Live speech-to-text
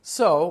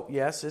So,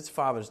 yes, it's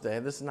Father's Day.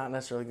 This is not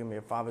necessarily going to be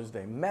a Father's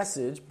Day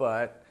message,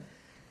 but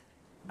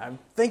I'm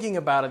thinking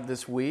about it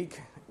this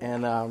week,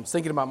 and I was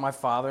thinking about my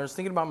father. I was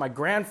thinking about my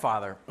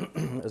grandfather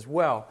as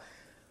well.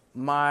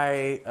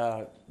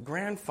 My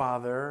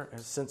grandfather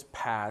has since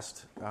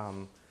passed,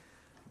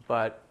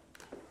 but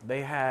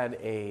they had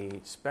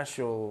a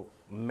special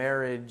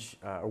marriage,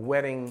 a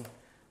wedding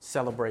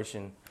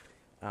celebration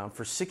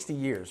for 60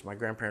 years. My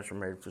grandparents were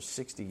married for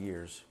 60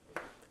 years.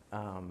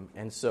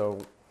 And so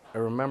I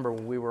remember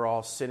when we were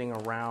all sitting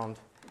around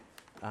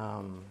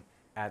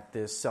at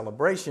this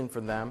celebration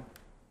for them.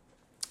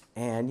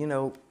 And, you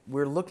know,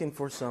 we're looking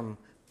for some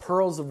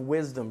pearls of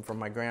wisdom from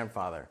my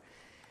grandfather.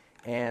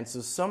 And so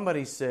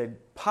somebody said,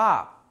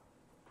 "Pop,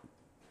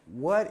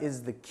 what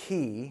is the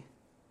key?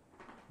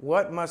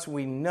 What must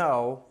we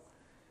know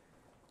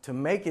to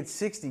make it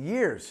 60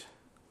 years?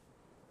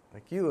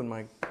 Like you and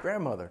my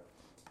grandmother."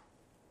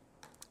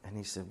 And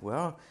he said,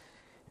 "Well,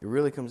 it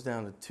really comes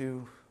down to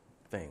two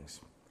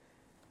things.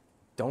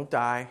 Don't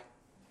die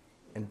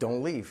and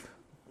don't leave.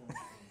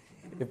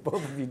 If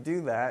both of you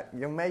do that,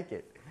 you'll make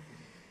it."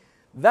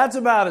 That's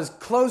about as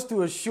close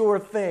to a sure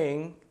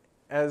thing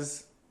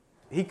as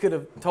he could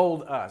have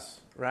told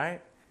us,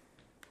 right?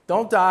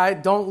 Don't die,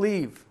 don't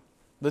leave.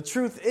 The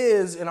truth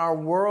is, in our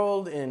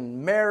world,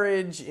 in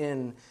marriage,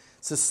 in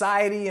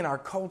society, in our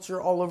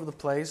culture, all over the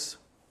place,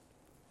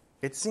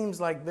 it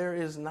seems like there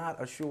is not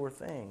a sure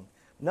thing.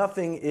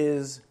 Nothing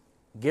is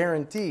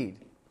guaranteed.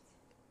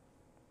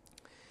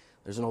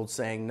 There's an old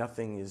saying,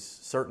 nothing is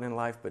certain in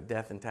life but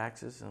death and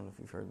taxes. I don't know if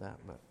you've heard that.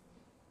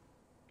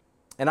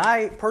 And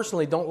I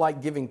personally don't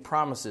like giving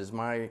promises.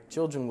 My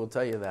children will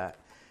tell you that.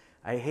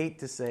 I hate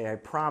to say I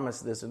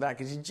promise this or that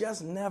because you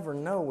just never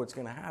know what's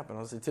going to happen.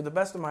 I'll say, to the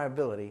best of my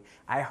ability,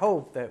 I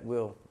hope that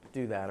we'll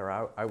do that, or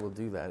I will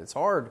do that. It's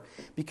hard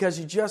because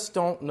you just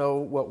don't know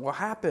what will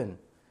happen.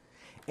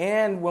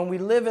 And when we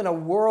live in a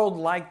world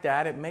like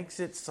that, it makes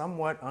it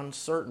somewhat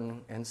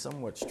uncertain and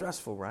somewhat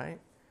stressful, right?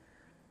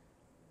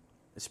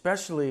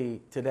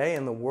 Especially today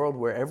in the world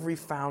where every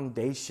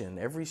foundation,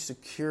 every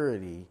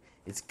security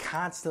is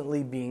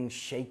constantly being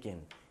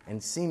shaken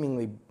and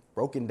seemingly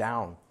broken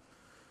down.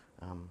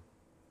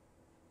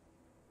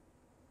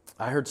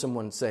 I heard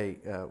someone say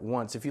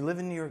once, if you live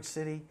in New York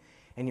City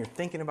and you're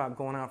thinking about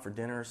going out for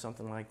dinner or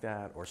something like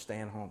that, or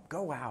staying home,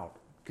 go out,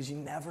 because you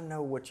never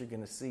know what you're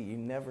going to see. You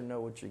never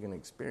know what you're going to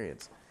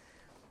experience.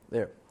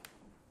 There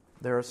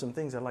are some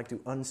things I'd like to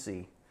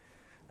unsee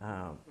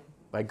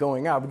by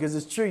going out, because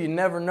it's true, you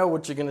never know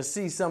what you're going to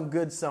see, some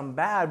good, some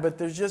bad, but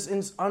there's just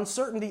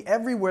uncertainty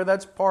everywhere.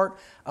 That's part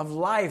of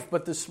life.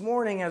 But this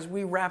morning, as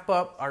we wrap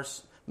up our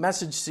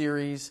message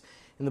series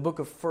in the book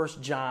of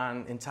 1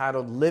 John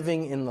entitled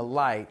Living in the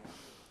Light,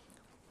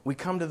 we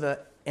come to the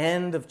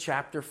end of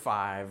chapter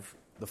 5,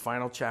 the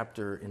final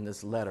chapter in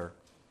this letter.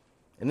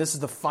 And this is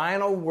the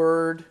final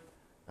word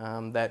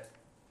that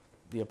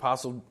the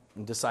apostle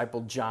and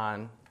disciple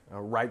John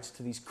writes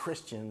to these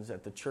Christians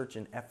at the church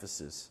in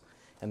Ephesus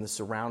and the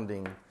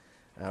surrounding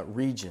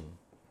region.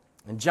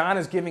 And John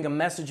is giving a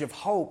message of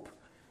hope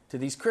to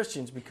these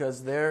Christians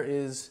because there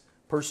is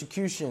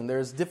persecution, there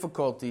is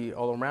difficulty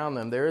all around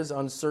them, there is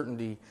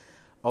uncertainty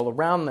all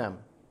around them.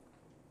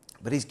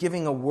 But he's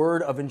giving a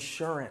word of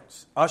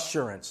assurance, of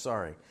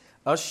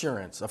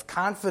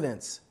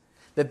confidence,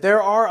 that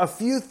there are a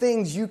few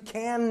things you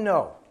can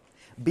know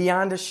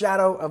beyond a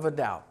shadow of a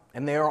doubt.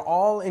 And they are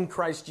all in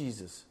Christ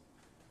Jesus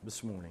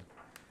this morning.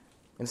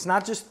 And it's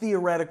not just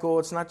theoretical,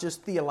 it's not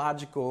just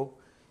theological.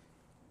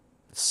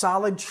 It's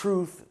solid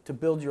truth to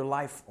build your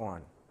life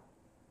on.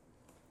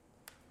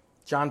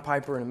 John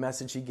Piper, in a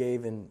message he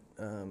gave in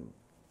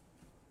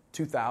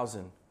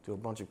 2000 to a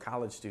bunch of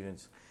college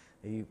students,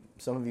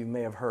 some of you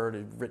may have heard,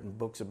 have written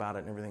books about it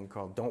and everything,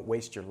 called Don't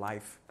Waste Your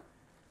Life.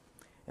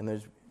 And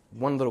there's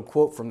one little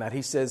quote from that.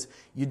 He says,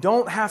 "You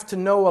don't have to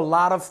know a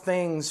lot of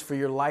things for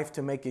your life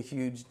to make a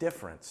huge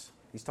difference."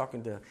 He's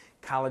talking to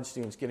college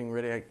students getting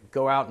ready to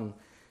go out and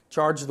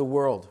charge the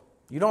world.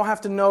 You don't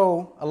have to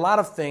know a lot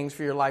of things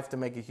for your life to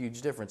make a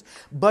huge difference.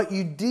 But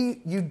you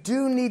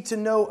do need to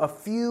know a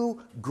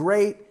few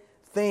great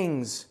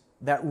things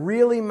that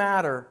really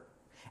matter,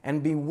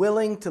 and be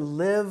willing to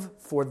live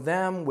for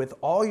them with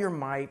all your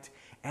might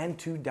and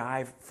to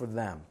die for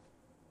them.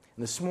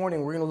 And this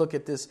morning we're going to look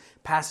at this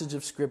passage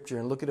of Scripture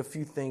and look at a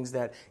few things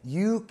that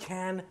you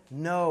can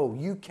know,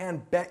 you can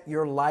bet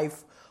your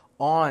life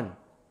on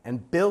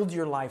and build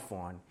your life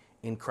on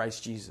in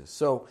Christ Jesus.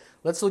 So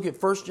let's look at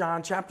 1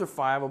 John chapter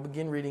 5. I'll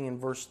begin reading in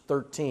verse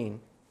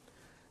 13.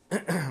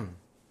 It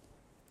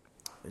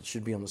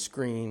should be on the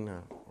screen,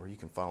 or you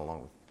can follow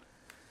along with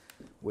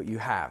what you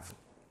have.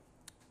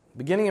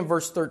 Beginning in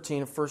verse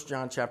 13 of 1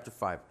 John chapter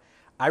 5.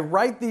 "I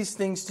write these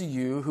things to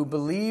you who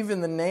believe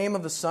in the name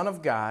of the Son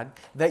of God,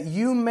 that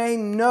you may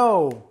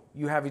know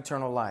you have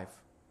eternal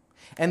life.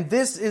 And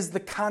this is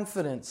the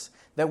confidence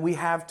that we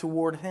have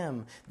toward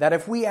Him, that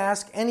if we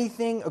ask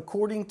anything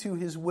according to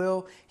His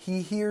will,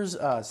 He hears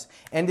us.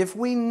 And if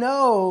we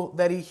know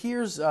that He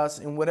hears us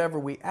in whatever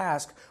we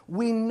ask,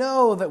 we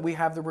know that we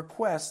have the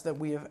requests that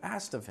we have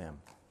asked of Him.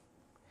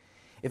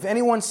 If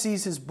anyone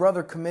sees his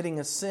brother committing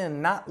a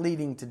sin not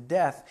leading to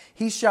death,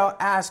 he shall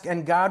ask,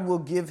 and God will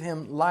give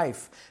him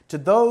life. To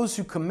those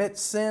who commit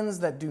sins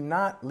that do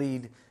not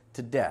lead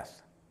to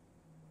death.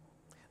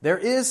 There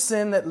is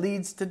sin that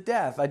leads to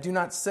death. I do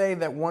not say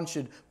that one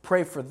should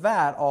pray for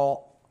that.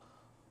 All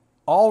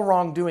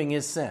wrongdoing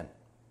is sin.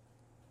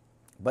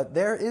 But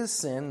there is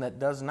sin that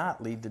does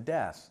not lead to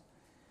death.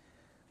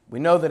 We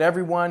know that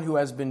everyone who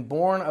has been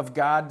born of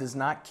God does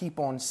not keep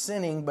on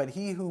sinning, but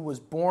he who was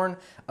born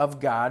of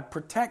God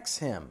protects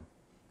him,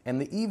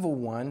 and the evil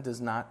one does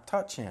not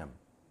touch him.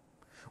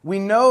 We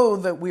know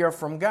that we are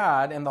from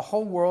God, and the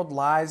whole world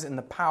lies in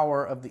the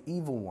power of the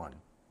evil one.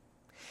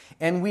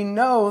 And we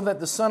know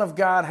that the Son of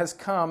God has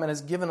come and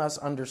has given us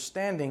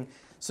understanding,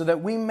 so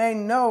that we may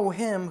know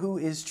him who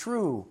is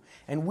true.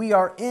 And we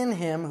are in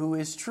him who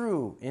is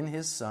true, in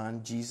his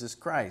Son, Jesus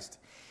Christ.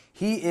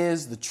 He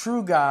is the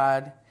true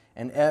God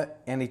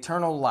and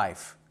eternal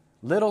life.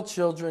 Little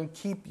children,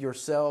 keep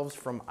yourselves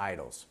from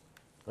idols.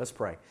 Let's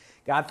pray.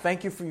 God,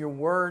 thank you for your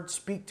word.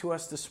 Speak to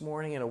us this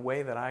morning in a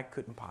way that I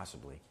couldn't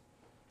possibly.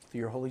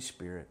 Through your Holy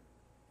Spirit.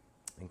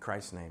 In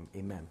Christ's name,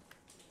 amen.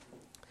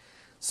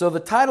 So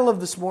the title of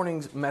this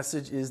morning's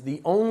message is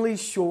The Only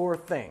Sure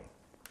Thing.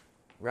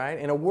 Right?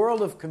 In a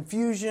world of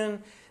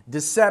confusion,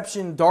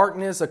 deception,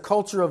 darkness, a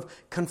culture of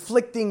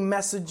conflicting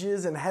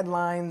messages and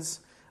headlines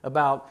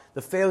about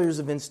the failures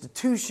of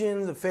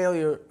institutions, the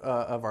failure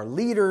of our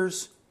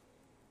leaders,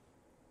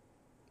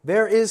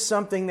 there is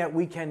something that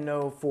we can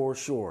know for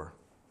sure.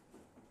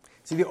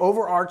 See, the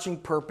overarching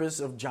purpose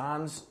of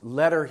John's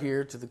letter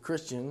here to the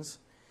Christians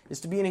is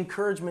to be an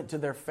encouragement to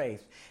their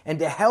faith and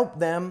to help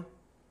them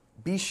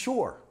be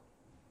sure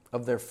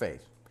of their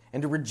faith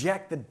and to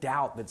reject the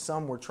doubt that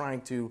some were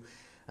trying to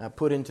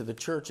put into the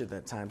church at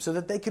that time so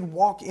that they could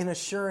walk in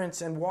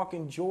assurance and walk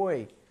in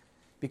joy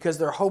because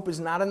their hope is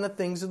not in the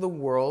things of the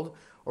world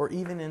or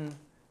even in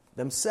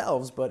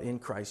themselves, but in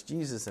Christ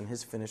Jesus and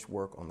his finished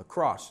work on the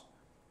cross.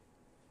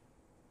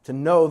 To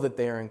know that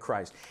they are in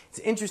Christ. It's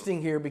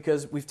interesting here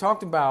because we've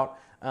talked about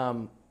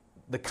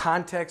the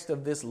context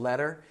of this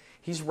letter.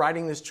 He's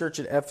writing this church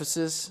at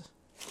Ephesus,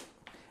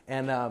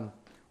 and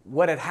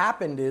what had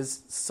happened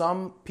is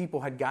some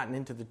people had gotten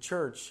into the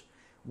church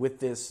with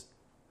this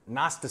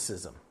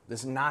Gnosticism,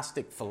 this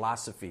Gnostic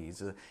philosophy.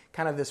 It's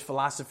kind of this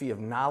philosophy of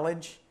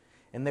knowledge.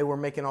 And they were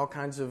making all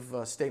kinds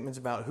of statements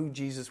about who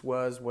Jesus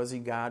was he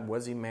God,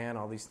 was he man,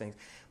 all these things.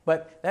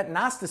 But that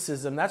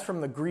Gnosticism, that's from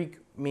the Greek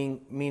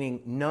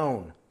meaning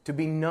known, to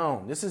be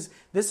known. This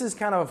is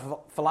kind of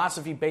a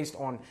philosophy based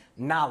on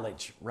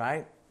knowledge,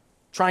 right?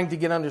 Trying to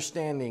get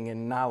understanding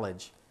and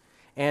knowledge.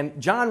 And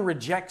John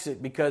rejects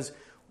it because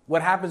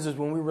what happens is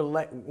when we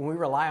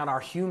rely on our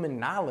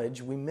human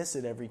knowledge, we miss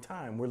it every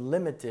time. We're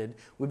limited.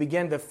 We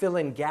begin to fill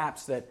in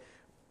gaps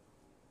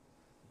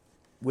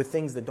with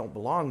things that don't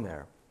belong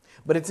there.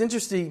 But it's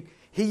interesting,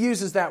 he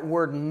uses that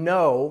word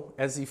know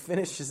as he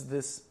finishes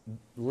this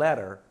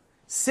letter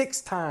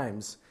 6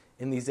 times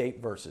in these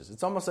 8 verses.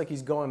 It's almost like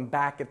he's going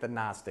back at the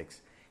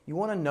Gnostics. You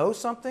want to know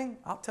something?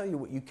 I'll tell you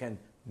what you can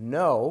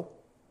know.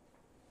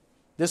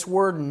 This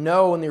word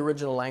know in the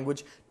original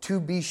language, to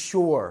be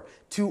sure,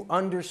 to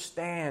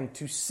understand,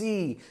 to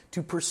see,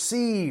 to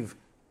perceive.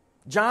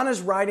 John is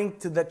writing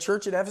to the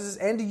church at Ephesus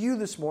and to you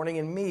this morning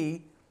and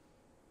me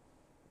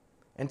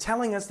and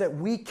telling us that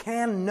we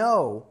can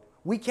know.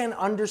 We can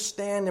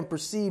understand and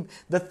perceive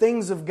the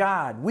things of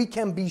God. We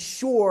can be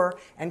sure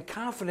and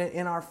confident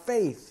in our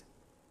faith.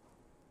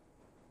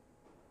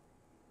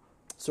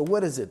 So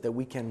what is it that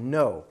we can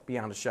know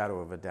beyond a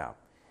shadow of a doubt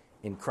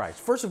in Christ?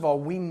 First of all,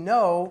 we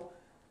know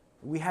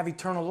we have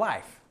eternal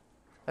life.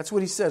 That's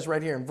what he says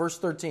right here in verse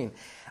 13.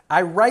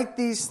 I write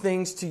these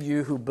things to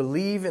you who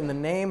believe in the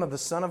name of the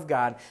Son of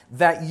God,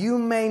 that you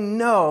may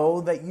know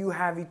that you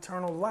have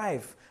eternal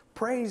life.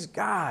 Praise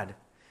God.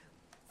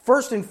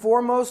 First and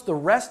foremost, the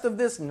rest of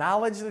this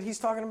knowledge that he's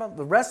talking about,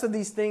 the rest of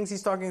these things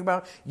he's talking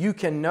about, you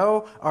can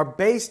know, are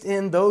based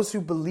in those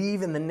who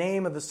believe in the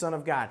name of the Son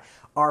of God,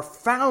 are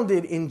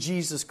founded in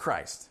Jesus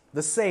Christ,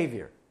 the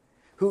Savior,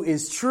 who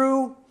is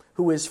true,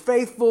 who is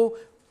faithful,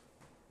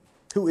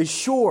 who is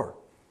sure.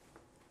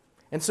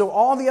 And so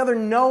all the other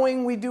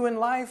knowing we do in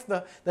life,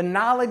 the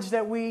knowledge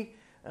that we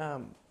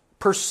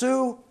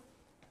pursue,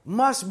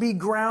 must be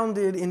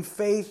grounded in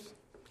faith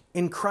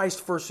in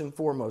Christ first and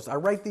foremost. I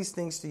write these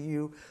things to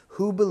you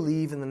who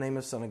believe in the name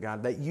of the Son of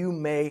God, that you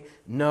may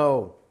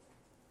know.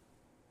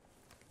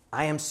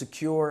 I am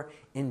secure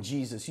in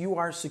Jesus. You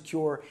are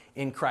secure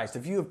in Christ.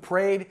 If you have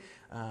prayed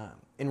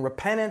in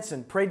repentance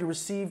and prayed to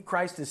receive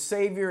Christ as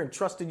Savior and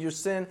trusted your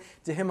sin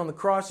to Him on the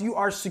cross, you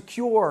are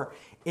secure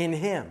in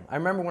Him. I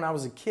remember when I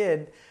was a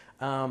kid,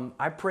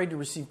 I prayed to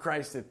receive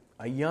Christ at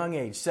a young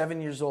age,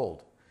 7 years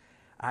old.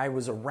 I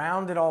was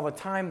around it all the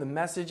time, the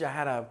message. I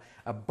had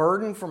a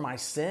burden for my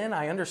sin.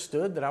 I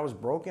understood that I was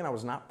broken. I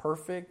was not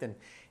perfect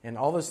and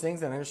all those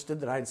things. And I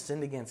understood that I had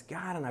sinned against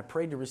God, and I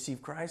prayed to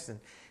receive Christ. And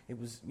it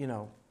was,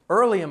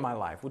 early in my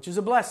life, which is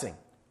a blessing.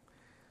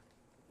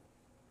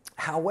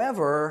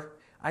 However,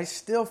 I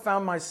still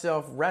found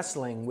myself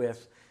wrestling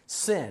with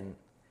sin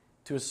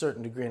to a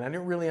certain degree, and I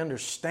didn't really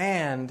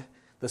understand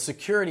the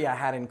security I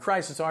had in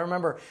Christ. And so I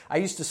remember I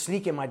used to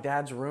sneak in my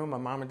dad's room, my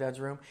mom and dad's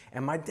room,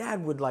 and my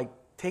dad would like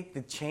take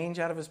the change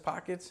out of his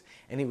pockets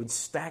and he would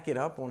stack it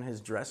up on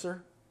his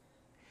dresser.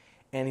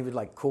 And he would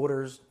like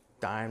quarters,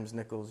 dimes,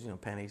 nickels,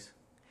 pennies.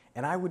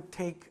 And I would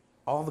take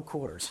all the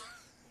quarters.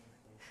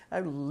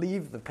 I would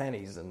leave the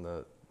pennies and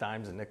the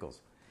dimes and nickels.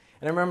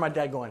 And I remember my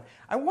dad going,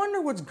 I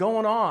wonder what's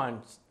going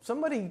on.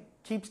 Somebody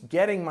keeps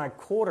getting my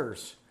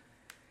quarters.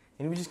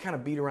 And he would just kind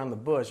of beat around the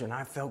bush, and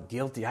I felt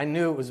guilty. I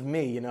knew it was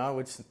me, I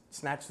would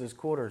snatch those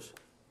quarters.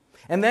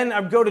 And then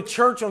I'd go to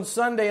church on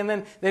Sunday, and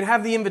then they'd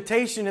have the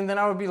invitation, and then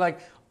I would be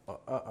like,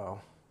 uh-oh,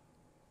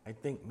 I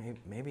think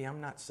maybe I'm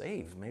not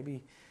saved.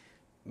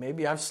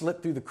 Maybe I've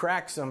slipped through the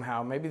cracks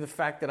somehow. Maybe the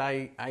fact that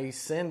I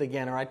sinned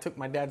again, or I took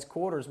my dad's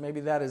quarters,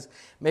 maybe that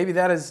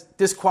has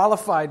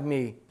disqualified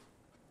me.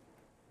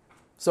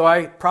 So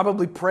I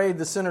probably prayed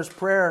the sinner's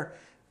prayer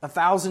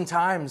 1,000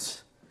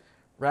 times,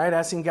 right?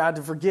 Asking God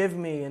to forgive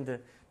me and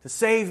to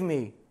save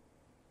me.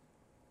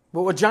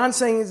 But what John's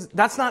saying is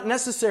that's not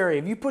necessary.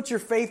 If you put your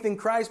faith in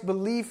Christ,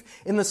 belief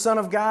in the Son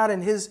of God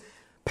and His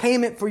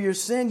payment for your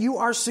sin, you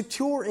are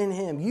secure in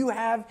Him. You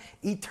have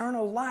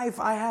eternal life.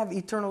 I have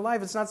eternal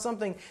life. It's not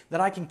something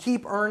that I can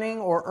keep earning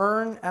or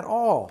earn at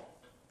all.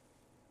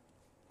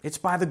 It's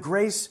by the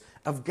grace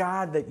of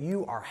God that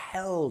you are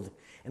held.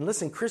 And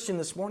listen, Christian,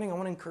 this morning I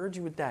want to encourage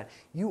you with that.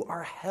 You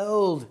are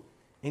held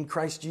in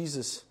Christ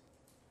Jesus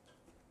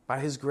by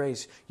His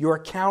grace. Your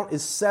account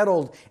is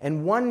settled,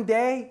 and one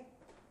day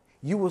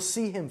you will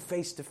see Him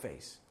face to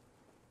face.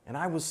 And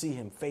I will see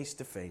Him face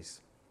to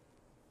face.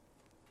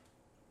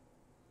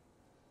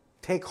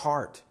 Take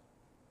heart.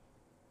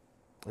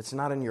 It's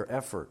not in your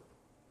effort,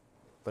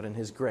 but in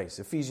His grace.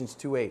 Ephesians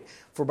 2:8.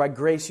 For by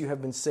grace you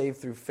have been saved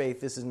through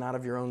faith. This is not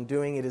of your own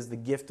doing. It is the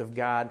gift of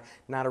God,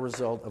 not a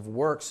result of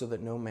works, so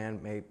that no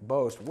man may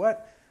boast.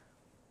 What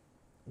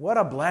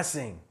a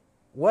blessing.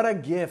 What a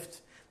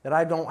gift that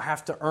I don't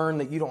have to earn,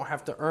 that you don't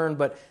have to earn,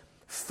 but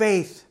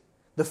faith,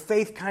 the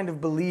faith kind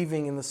of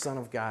believing in the Son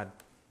of God,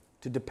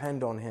 to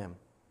depend on Him.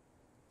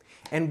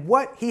 And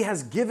what He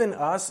has given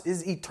us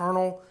is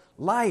eternal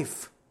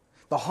life.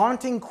 The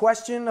haunting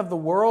question of the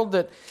world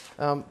that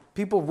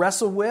people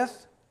wrestle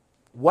with,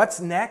 what's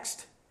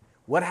next?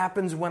 What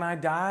happens when I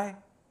die?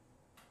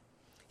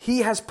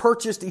 He has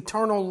purchased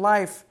eternal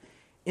life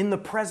in the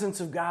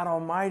presence of God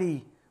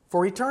Almighty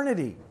for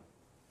eternity.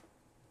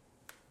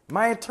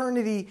 My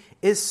eternity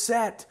is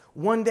set.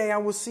 One day I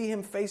will see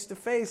Him face to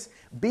face.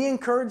 Be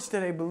encouraged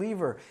today,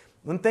 believer.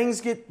 When things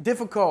get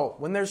difficult,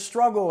 when there's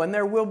struggle, and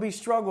there will be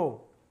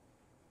struggle,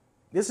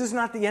 this is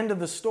not the end of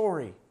the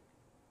story.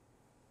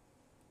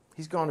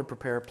 He's going to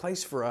prepare a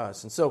place for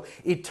us. And so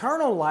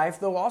eternal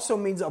life, though, also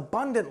means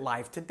abundant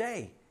life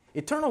today.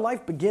 Eternal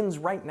life begins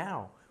right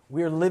now.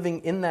 We are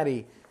living in that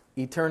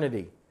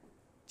eternity.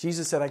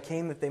 Jesus said, I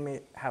came that they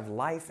may have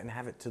life and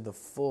have it to the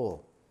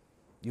full.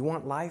 You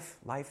want life?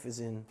 Life is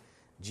in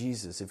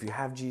Jesus. If you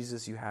have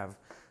Jesus, you have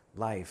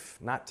life.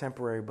 Not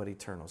temporary, but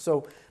eternal.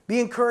 So be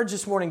encouraged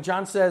this morning.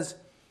 John says,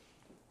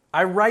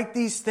 I write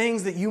these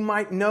things that you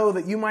might know,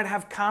 that you might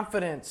have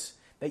confidence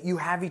that you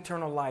have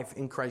eternal life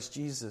in Christ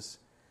Jesus.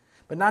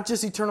 But not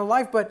just eternal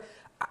life, but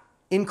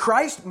in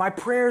Christ, my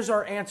prayers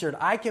are answered.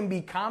 I can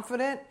be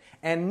confident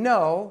and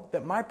know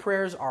that my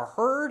prayers are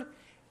heard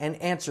and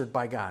answered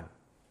by God.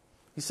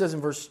 He says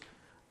in verse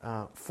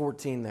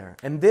 14 there,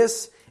 and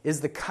this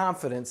is the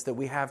confidence that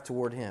we have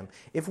toward Him.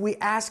 If we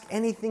ask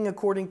anything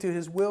according to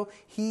His will,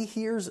 He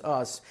hears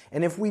us.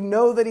 And if we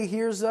know that He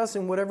hears us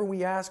in whatever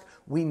we ask,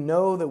 we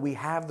know that we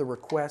have the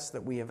request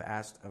that we have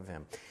asked of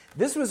Him.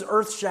 This was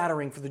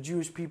earth-shattering for the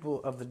Jewish people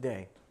of the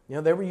day.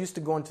 They were used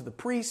to going to the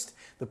priest.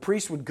 The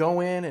priest would go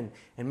in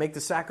and make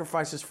the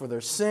sacrifices for their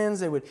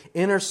sins. They would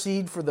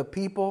intercede for the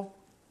people.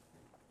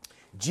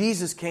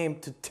 Jesus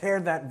came to tear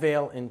that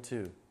veil in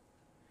two.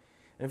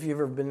 And if you've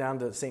ever been down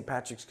to St.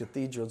 Patrick's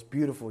Cathedral, it's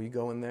beautiful. You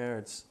go in there,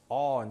 it's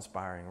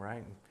awe-inspiring,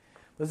 right?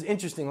 But it's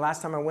interesting.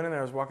 Last time I went in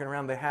there, I was walking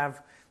around. They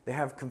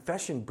have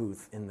confession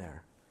booth in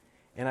there.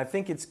 And I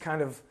think it's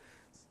kind of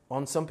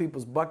on some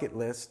people's bucket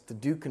list to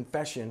do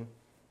confession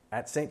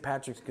at St.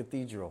 Patrick's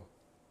Cathedral.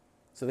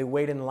 So they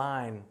wait in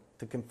line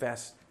to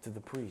confess to the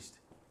priest.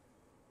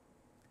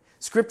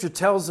 Scripture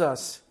tells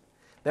us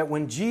that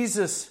when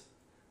Jesus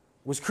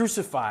was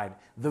crucified,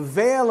 the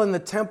veil in the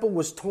temple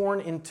was torn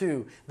in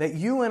two, that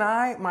you and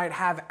I might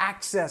have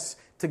access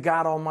to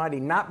God Almighty,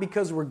 not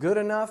because we're good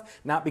enough,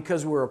 not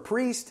because we're a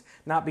priest,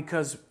 not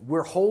because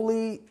we're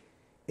holy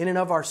in and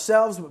of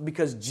ourselves, but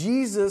because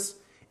Jesus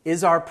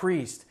is our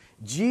priest.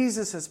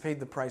 Jesus has paid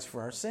the price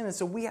for our sin, and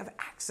so we have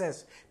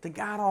access to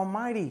God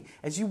Almighty.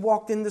 As you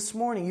walked in this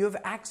morning, you have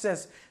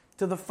access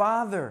to the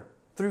Father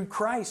through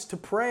Christ to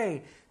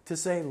pray, to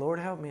say, Lord,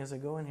 help me as I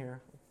go in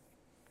here.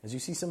 As you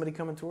see somebody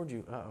coming toward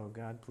you,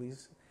 God,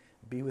 please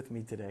be with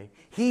me today.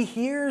 He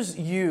hears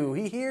you.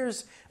 He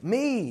hears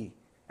me.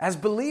 As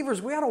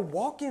believers, we ought to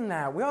walk in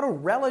that. We ought to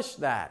relish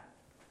that.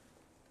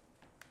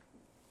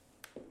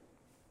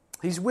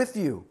 He's with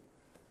you.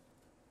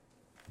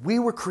 We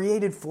were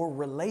created for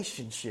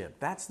relationship.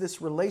 That's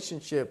this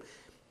relationship.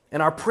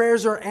 And our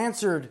prayers are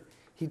answered,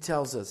 he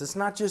tells us. It's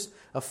not just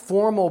a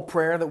formal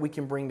prayer that we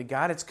can bring to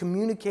God. It's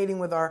communicating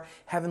with our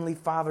Heavenly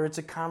Father. It's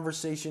a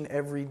conversation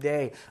every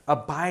day,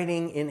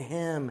 abiding in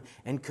Him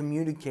and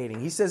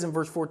communicating. He says in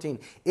verse 14,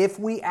 if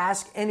we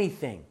ask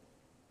anything,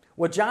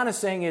 what John is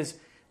saying is,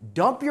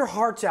 dump your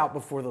hearts out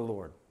before the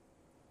Lord.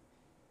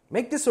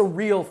 Make this a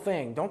real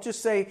thing. Don't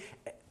just say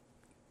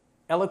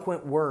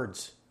eloquent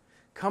words.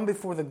 Come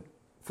before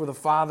the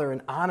Father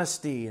in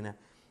honesty and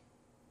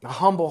a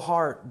humble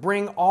heart.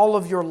 Bring all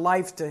of your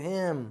life to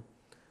Him.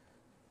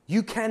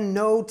 You can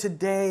know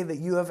today that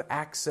you have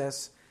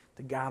access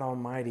to God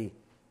Almighty.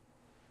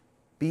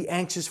 Be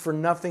anxious for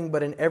nothing,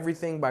 but in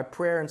everything by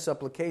prayer and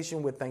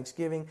supplication with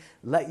thanksgiving,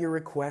 let your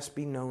requests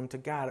be known to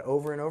God.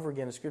 Over and over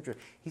again in Scripture,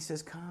 He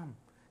says, come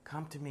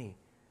to me.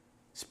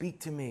 Speak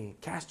to me.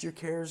 Cast your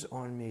cares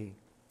on me.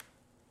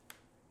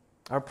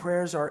 Our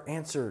prayers are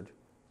answered.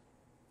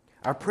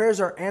 Our prayers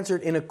are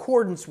answered in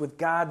accordance with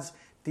God's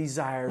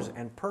desires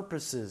and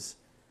purposes,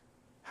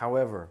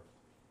 however.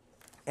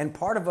 And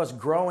part of us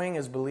growing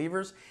as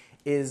believers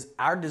is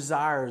our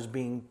desires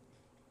being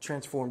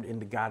transformed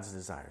into God's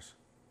desires.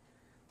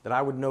 That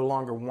I would no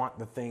longer want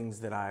the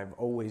things that I've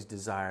always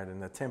desired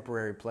and the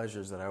temporary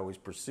pleasures that I always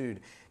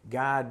pursued.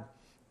 God,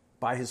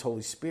 by His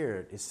Holy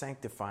Spirit, is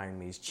sanctifying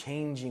me. He's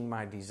changing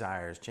my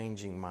desires,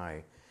 changing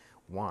my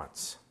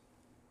wants.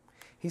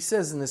 He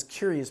says in this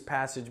curious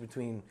passage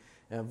between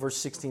verse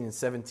 16 and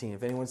 17,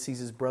 if anyone sees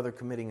his brother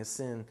committing a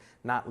sin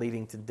not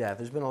leading to death.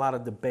 There's been a lot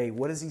of debate.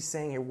 What is he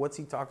saying here? What's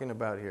he talking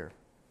about here?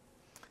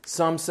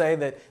 Some say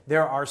that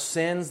there are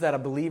sins that a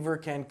believer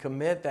can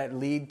commit that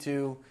lead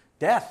to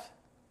death.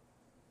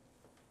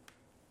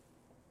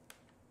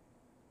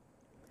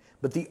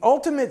 But the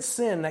ultimate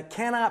sin that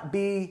cannot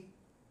be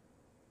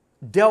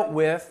dealt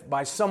with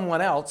by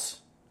someone else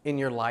in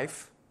your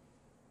life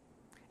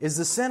is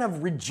the sin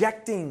of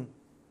rejecting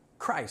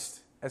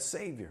Christ as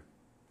Savior.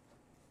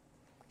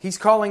 He's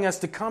calling us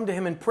to come to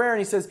Him in prayer, and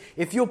He says,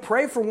 if you'll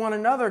pray for one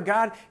another,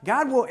 God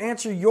will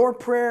answer your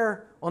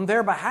prayer on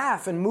their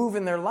behalf and move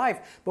in their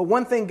life. But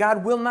one thing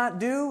God will not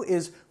do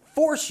is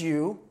force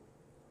you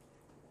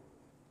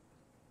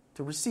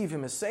to receive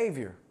Him as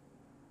Savior.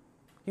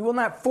 He will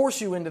not force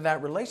you into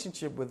that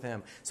relationship with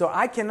Him. So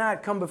I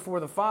cannot come before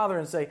the Father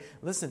and say,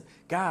 listen,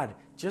 God,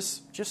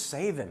 just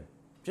save him.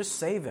 Just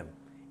save him.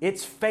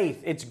 It's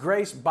faith. It's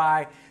grace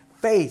by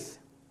faith.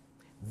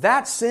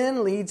 That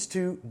sin leads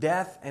to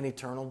death and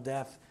eternal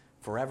death,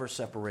 forever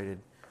separated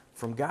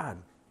from God.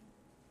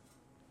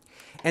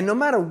 And no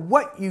matter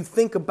what you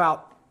think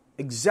about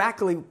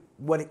exactly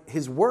what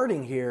his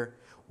wording here,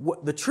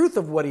 the truth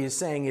of what he is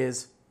saying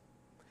is,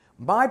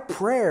 my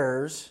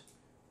prayers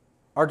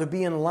are to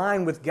be in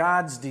line with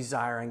God's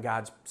desire and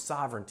God's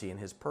sovereignty and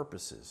His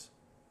purposes.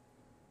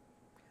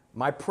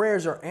 My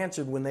prayers are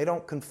answered when they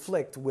don't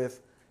conflict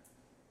with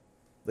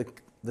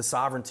the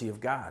sovereignty of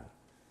God.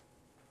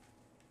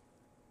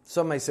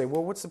 Some may say,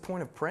 well, what's the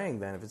point of praying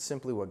then if it's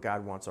simply what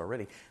God wants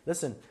already?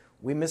 Listen,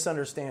 we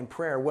misunderstand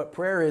prayer. What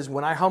prayer is,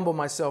 when I humble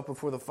myself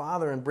before the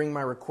Father and bring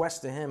my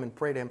request to Him and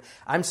pray to Him,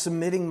 I'm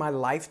submitting my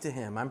life to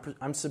Him.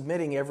 I'm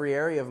submitting every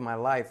area of my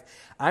life.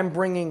 I'm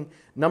bringing,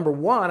 number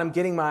one, I'm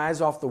getting my eyes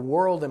off the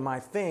world and my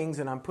things,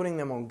 and I'm putting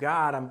them on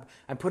God.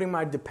 I'm putting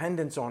my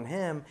dependence on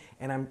Him,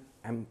 and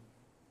I'm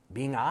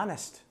being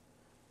honest.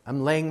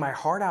 I'm laying my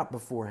heart out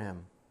before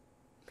Him.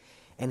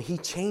 And He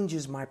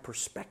changes my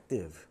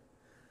perspective.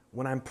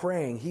 When I'm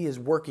praying, He is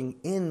working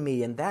in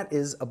me, and that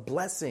is a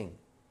blessing.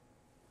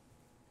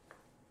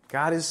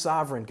 God is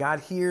sovereign.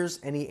 God hears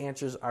and He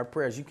answers our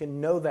prayers. You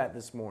can know that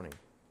this morning.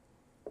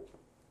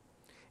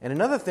 And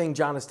another thing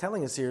John is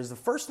telling us here is the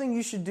first thing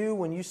you should do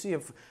when you see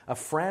a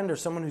friend or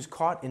someone who's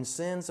caught in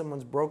sin,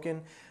 someone's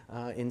broken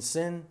in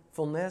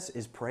sinfulness,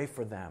 is pray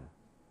for them.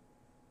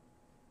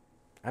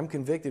 I'm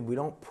convicted we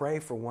don't pray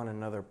for one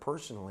another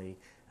personally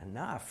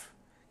enough.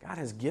 God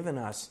has given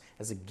us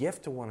as a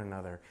gift to one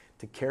another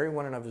to carry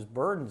one another's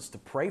burdens, to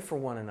pray for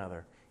one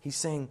another. He's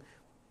saying,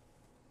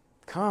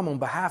 come on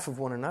behalf of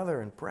one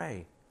another and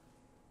pray.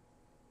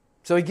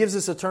 So He gives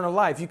us eternal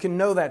life. You can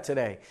know that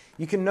today.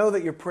 You can know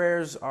that your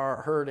prayers are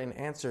heard and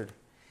answered.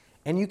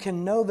 And you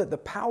can know that the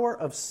power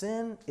of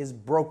sin is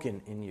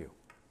broken in you,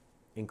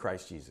 in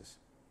Christ Jesus.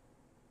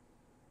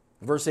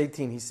 Verse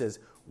 18, he says,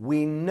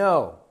 we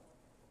know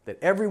that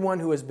everyone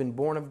who has been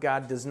born of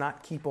God does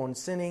not keep on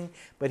sinning,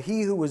 but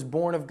he who was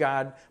born of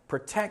God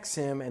protects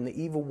him, and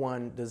the evil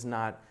one does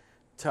not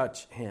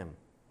touch him.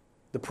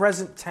 The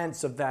present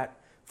tense of that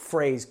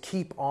phrase,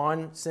 keep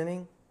on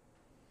sinning,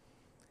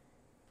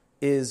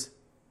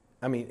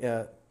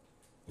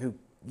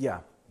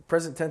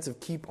 present tense of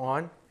keep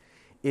on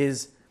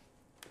is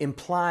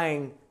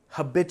implying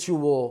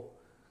habitual,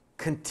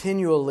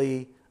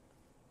 continually,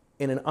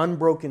 in an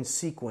unbroken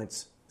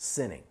sequence,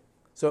 sinning.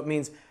 So it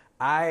means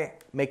I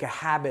make a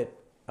habit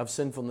of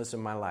sinfulness in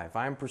my life.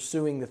 I am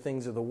pursuing the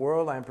things of the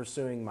world. I am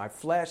pursuing my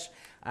flesh.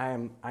 I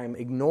am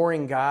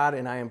ignoring God,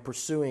 and I am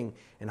pursuing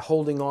and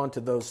holding on to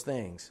those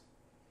things.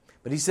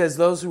 But he says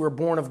those who are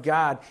born of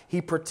God,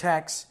 he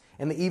protects,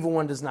 and the evil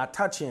one does not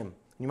touch him.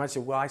 You might say,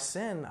 well, I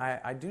sin.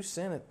 I do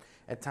sin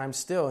at times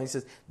still. And he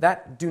says,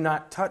 that do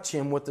not touch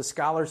him. What the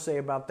scholars say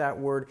about that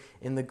word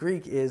in the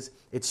Greek is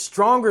it's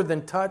stronger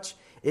than touch.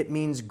 It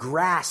means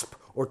grasp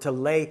or to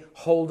lay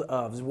hold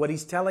of. What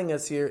he's telling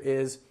us here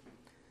is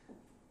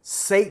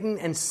Satan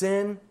and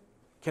sin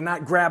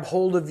cannot grab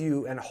hold of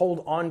you and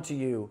hold on to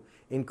you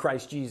in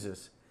Christ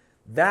Jesus.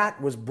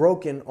 That was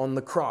broken on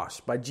the cross.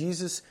 By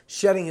Jesus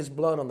shedding his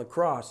blood on the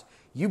cross,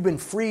 you've been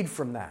freed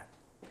from that.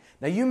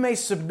 Now you may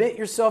submit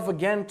yourself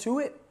again to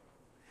it,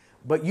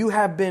 but you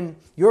have been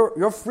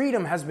your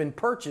freedom has been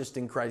purchased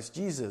in Christ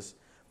Jesus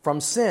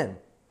from sin.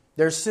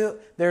 There's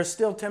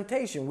still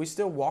temptation. We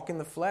still walk in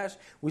the flesh.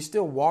 We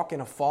still walk in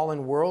a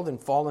fallen world and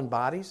fallen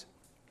bodies.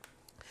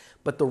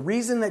 But the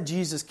reason that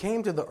Jesus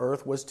came to the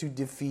earth was to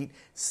defeat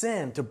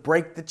sin, to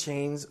break the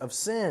chains of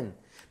sin,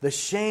 the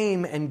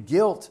shame and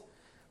guilt,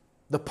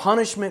 the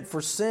punishment for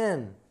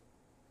sin,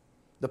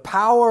 the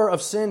power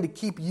of sin to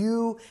keep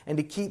you and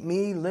to keep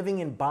me living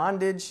in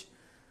bondage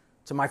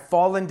to my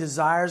fallen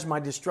desires, my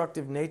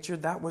destructive nature.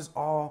 That was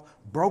all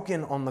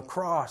broken on the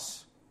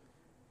cross.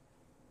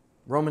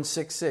 Romans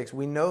 6:6,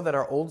 we know that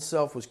our old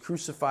self was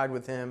crucified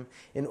with him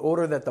in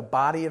order that the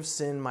body of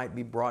sin might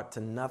be brought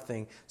to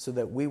nothing, so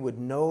that we would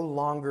no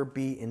longer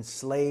be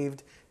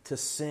enslaved to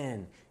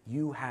sin.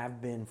 You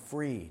have been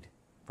freed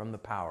from the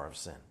power of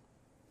sin.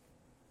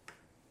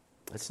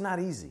 It's not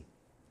easy.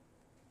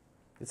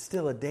 It's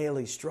still a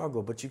daily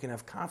struggle, but you can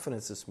have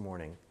confidence this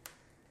morning.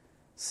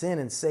 Sin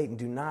and Satan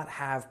do not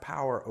have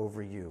power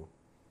over you.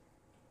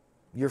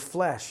 Your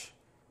flesh,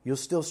 you'll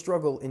still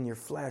struggle in your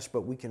flesh,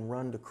 but we can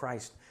run to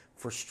Christ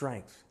for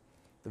strength.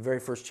 The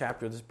very first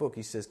chapter of this book,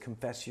 he says,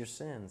 confess your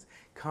sins.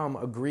 Come,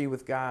 agree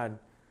with God.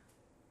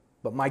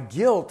 But my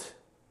guilt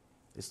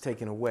is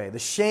taken away. The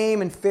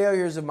shame and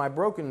failures of my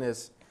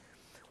brokenness,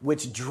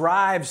 which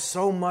drives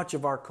so much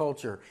of our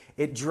culture.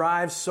 It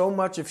drives so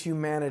much of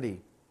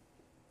humanity.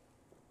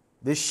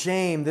 This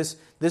shame, this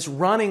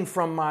running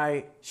from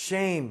my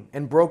shame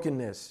and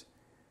brokenness.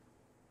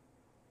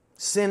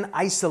 Sin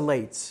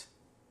isolates.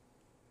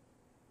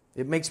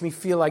 It makes me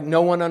feel like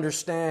no one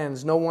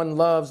understands, no one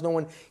loves, no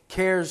one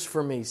cares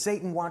for me.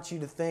 Satan wants you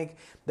to think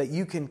that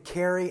you can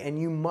carry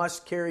and you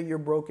must carry your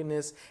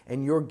brokenness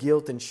and your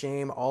guilt and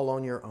shame all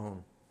on your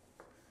own.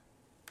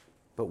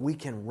 But we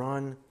can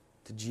run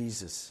to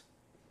Jesus.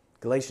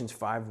 Galatians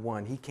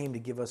 5:1, he came to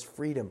give us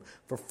freedom.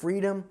 For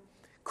freedom,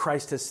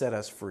 Christ has set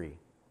us free.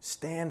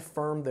 Stand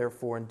firm,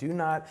 therefore, and do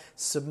not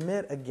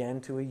submit again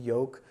to a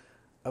yoke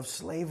of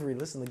slavery.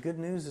 Listen, the good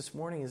news this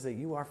morning is that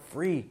you are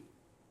free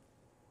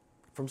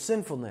from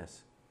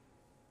sinfulness.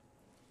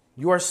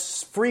 You are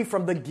free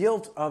from the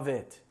guilt of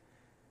it.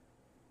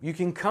 You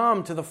can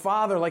come to the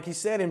Father, like he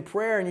said, in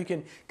prayer, and you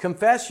can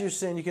confess your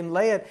sin. You can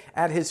lay it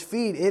at his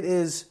feet. It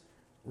is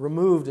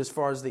removed as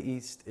far as the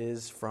east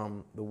is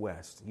from the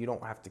west. You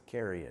don't have to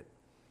carry it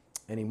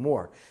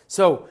anymore.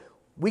 So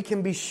we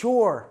can be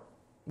sure.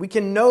 We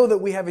can know that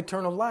we have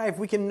eternal life.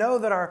 We can know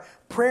that our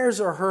prayers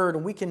are heard.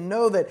 And we can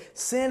know that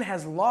sin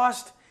has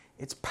lost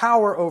its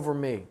power over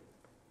me.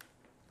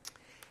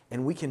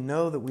 And we can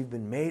know that we've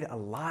been made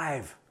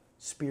alive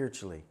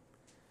spiritually.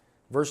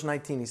 Verse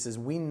 19, he says,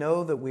 we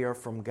know that we are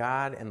from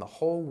God and the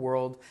whole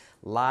world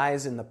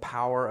lies in the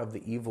power of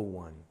the evil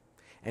one.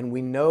 And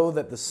we know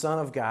that the Son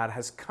of God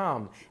has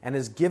come and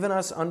has given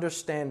us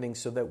understanding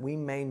so that we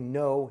may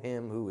know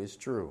him who is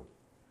true.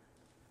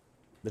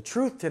 The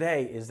truth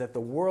today is that the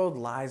world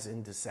lies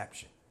in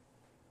deception.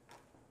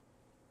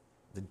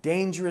 The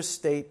dangerous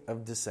state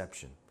of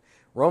deception.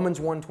 Romans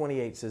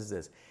 1:28 says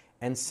this,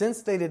 and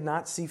since they did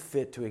not see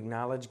fit to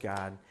acknowledge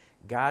God,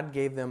 God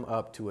gave them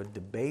up to a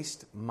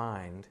debased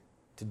mind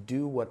to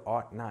do what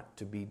ought not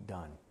to be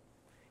done.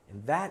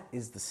 And that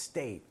is the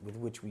state with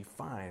which we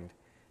find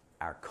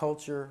our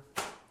culture,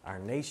 our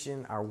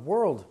nation, our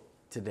world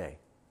today.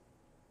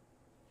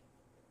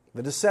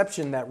 The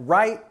deception that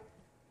right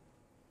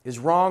is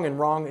wrong and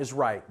wrong is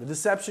right. The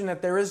deception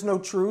that there is no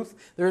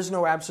truth, there is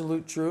no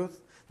absolute truth.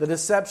 The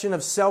deception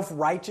of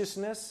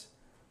self-righteousness,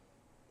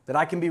 that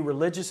I can be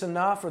religious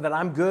enough or that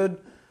I'm good,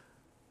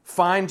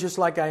 fine just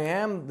like I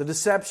am. The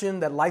deception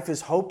that life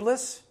is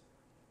hopeless,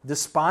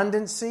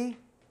 despondency,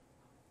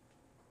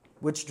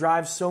 which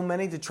drives so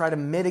many to try to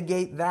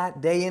mitigate that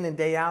day in and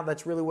day out.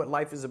 That's really what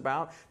life is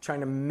about,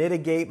 trying to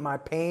mitigate my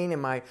pain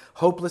and my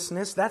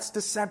hopelessness. That's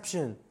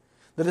deception.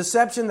 The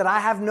deception that I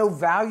have no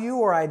value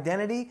or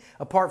identity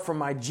apart from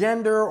my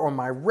gender or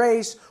my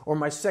race or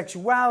my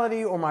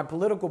sexuality or my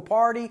political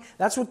party.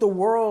 That's what the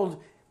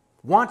world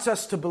wants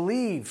us to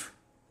believe.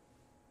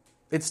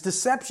 It's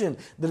deception.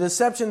 The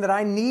deception that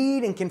I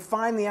need and can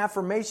find the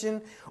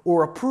affirmation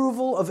or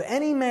approval of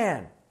any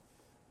man.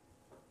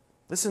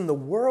 Listen, the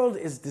world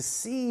is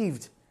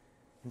deceived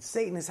and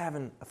Satan is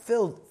having a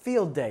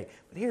field day.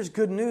 But here's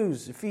good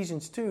news,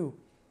 Ephesians 2.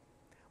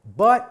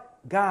 But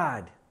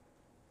God,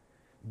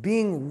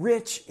 being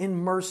rich in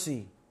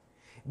mercy,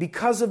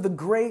 because of the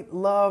great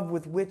love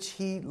with which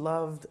he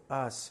loved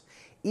us,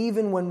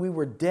 even when we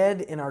were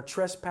dead in our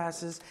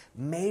trespasses,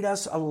 made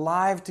us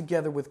alive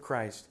together with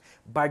Christ.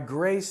 By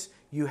grace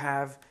you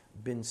have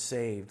been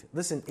saved.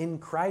 Listen, in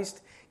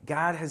Christ,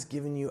 God has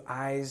given you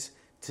eyes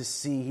to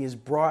see. He has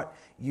brought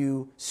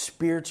you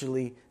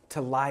spiritually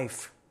to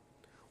life.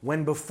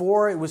 When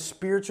before it was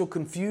spiritual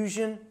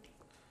confusion,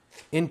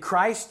 in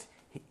Christ,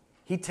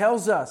 He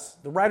tells us,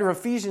 the writer of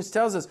Ephesians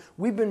tells us,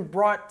 we've been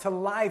brought to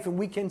life and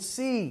we can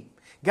see.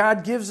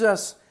 God gives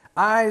us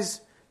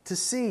eyes to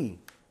see.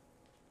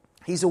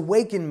 He's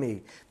awakened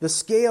me. The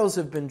scales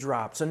have been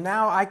dropped. So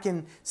now I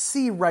can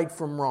see right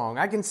from wrong.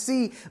 I can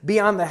see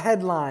beyond the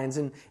headlines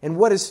and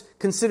what is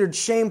considered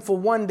shameful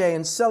one day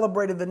and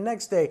celebrated the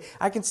next day.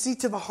 I can see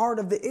to the heart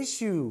of the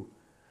issue.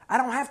 I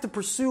don't have to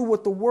pursue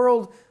what the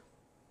world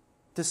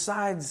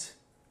decides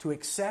to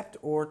accept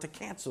or to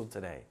cancel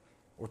today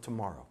or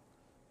tomorrow.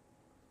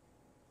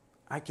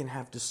 I can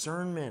have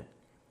discernment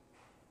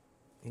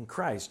in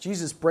Christ.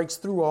 Jesus breaks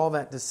through all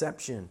that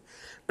deception.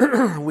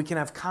 We can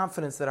have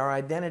confidence that our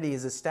identity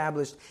is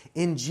established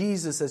in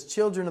Jesus as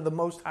children of the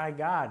Most High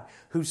God,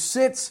 who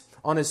sits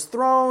on His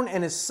throne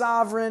and is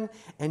sovereign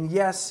and,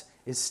 yes,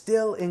 is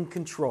still in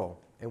control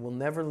and will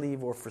never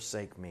leave or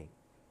forsake me.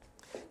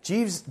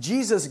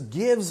 Jesus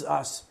gives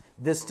us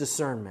this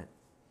discernment.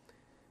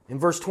 In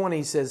verse 20,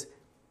 He says,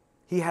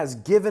 He has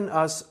given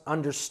us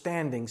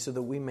understanding so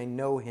that we may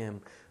know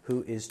Him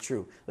who is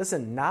true.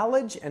 Listen,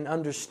 knowledge and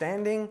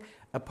understanding,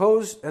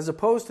 as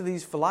opposed to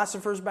these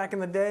philosophers back in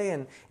the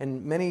day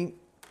and many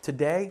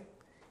today,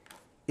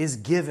 is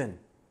given.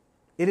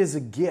 It is a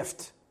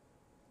gift.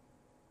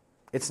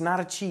 It's not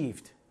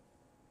achieved.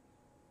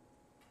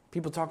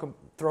 People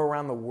throw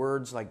around the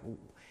words like,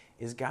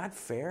 is God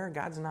fair?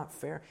 God's not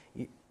fair.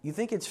 You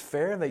think it's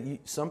fair that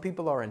some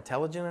people are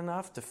intelligent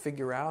enough to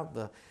figure out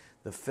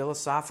the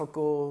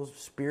philosophical,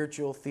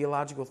 spiritual,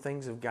 theological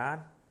things of God?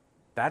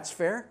 That's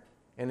fair?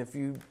 And if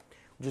you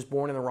were just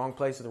born in the wrong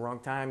place at the wrong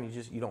time,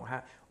 you don't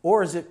have...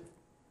 Or is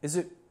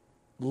it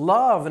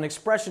love, an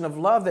expression of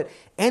love that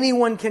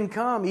anyone can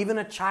come, even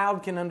a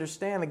child can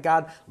understand that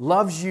God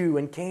loves you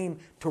and came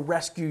to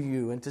rescue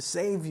you and to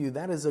save you?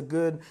 That is a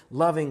good,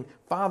 loving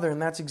Father, and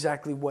that's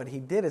exactly what He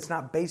did. It's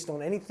not based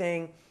on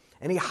anything,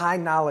 any high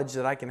knowledge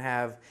that I can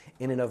have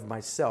in and of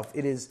myself.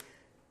 It is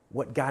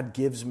what God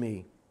gives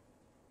me.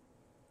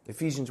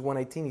 Ephesians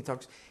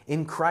 1:18,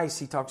 in Christ,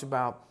 He talks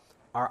about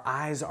our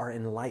eyes are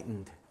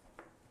enlightened.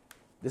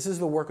 This is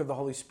the work of the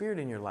Holy Spirit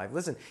in your life.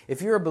 Listen,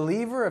 if you're a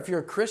believer, if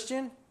you're a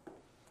Christian,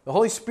 the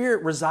Holy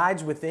Spirit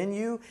resides within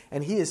you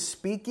and He is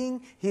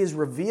speaking. He is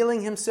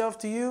revealing Himself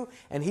to you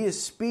and He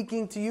is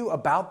speaking to you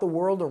about the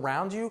world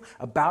around you,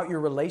 about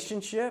your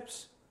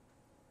relationships.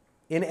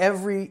 In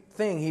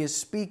everything, He is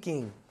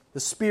speaking. The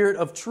Spirit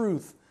of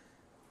truth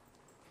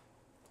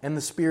and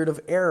the Spirit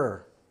of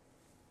error.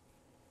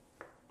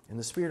 And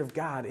the Spirit of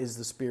God is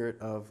the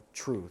Spirit of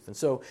truth. And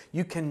so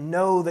you can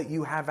know that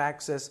you have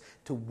access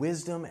to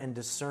wisdom and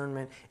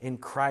discernment in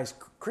Christ.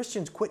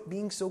 Christians, quit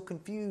being so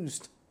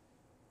confused.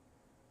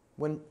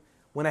 When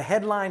a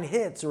headline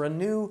hits or a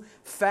new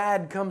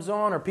fad comes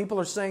on or people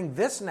are saying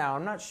this now,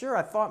 I'm not sure,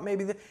 I thought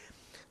maybe that.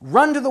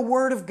 Run to the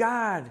Word of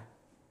God.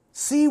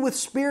 See with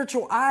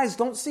spiritual eyes.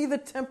 Don't see the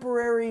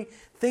temporary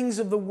things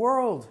of the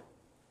world.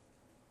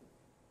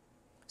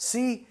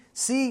 See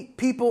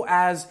people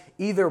as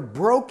either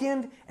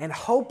broken and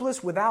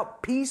hopeless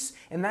without peace,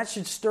 and that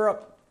should stir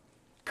up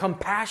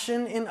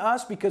compassion in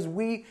us because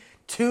we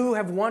too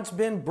have once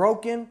been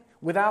broken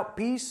without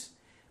peace.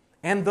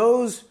 And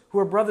those who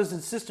are brothers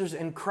and sisters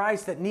in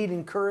Christ that need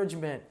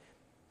encouragement,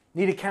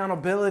 need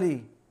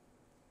accountability.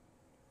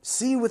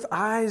 See with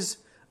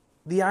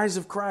the eyes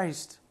of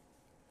Christ.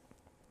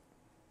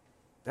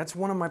 That's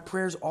one of my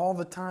prayers all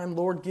the time.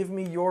 Lord, give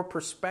me your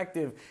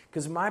perspective,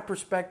 because my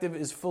perspective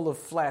is full of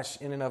flesh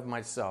in and of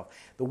myself.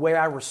 The way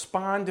I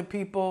respond to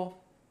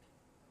people,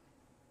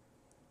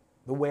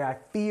 the way I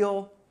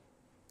feel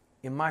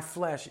in my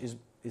flesh is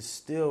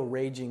still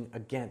raging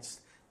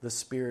against the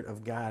Spirit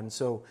of God. And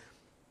so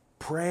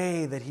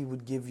pray that He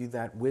would give you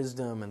that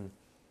wisdom and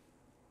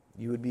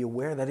you would be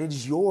aware that it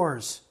is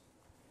yours.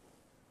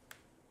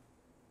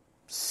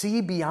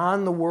 See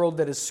beyond the world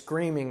that is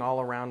screaming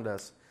all around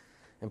us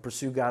and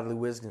pursue godly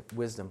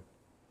wisdom.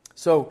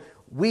 So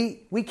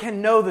we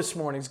can know this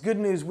morning. It's good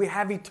news. We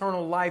have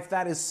eternal life.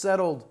 That is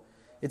settled.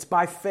 It's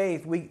by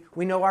faith.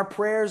 We know our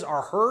prayers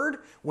are heard.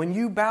 When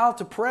you bow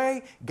to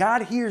pray,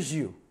 God hears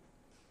you.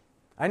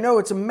 I know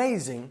it's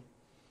amazing.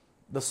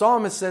 The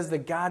psalmist says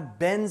that God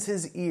bends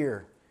His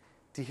ear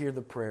to hear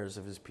the prayers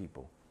of His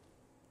people.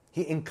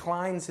 He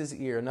inclines His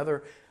ear.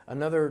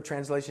 Another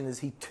translation is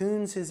He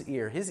tunes His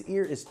ear. His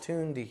ear is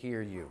tuned to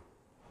hear you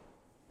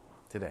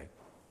today.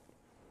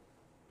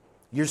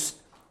 Your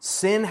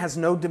sin has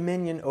no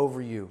dominion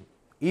over you.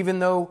 Even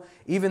though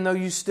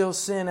you still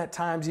sin at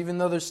times, even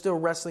though there's still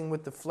wrestling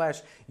with the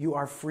flesh, you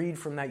are freed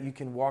from that. You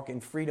can walk in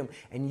freedom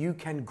and you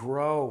can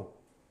grow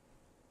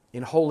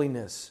in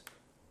holiness.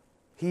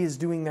 He is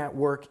doing that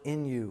work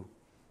in you.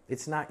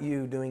 It's not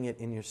you doing it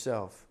in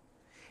yourself.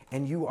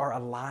 And you are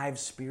alive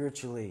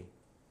spiritually.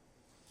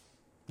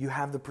 you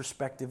have the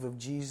perspective of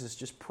Jesus.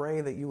 Just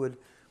pray that you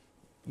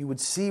would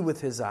see with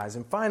his eyes.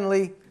 And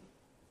finally,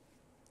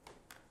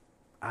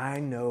 I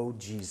know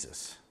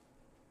Jesus.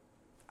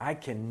 I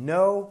can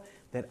know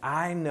that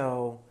I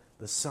know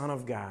the Son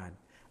of God.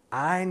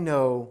 I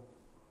know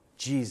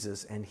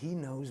Jesus, and he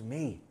knows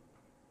me.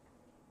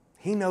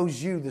 He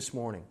knows you this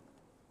morning.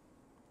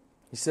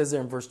 He says there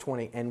in verse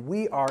 20, and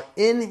we are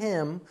in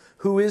him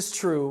who is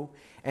true,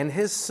 and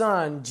his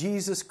Son,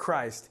 Jesus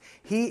Christ.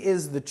 He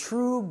is the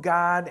true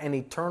God and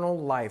eternal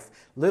life.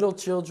 Little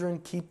children,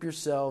 keep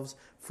yourselves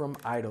from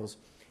idols.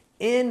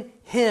 In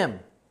him.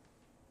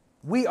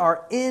 We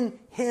are in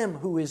him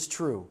who is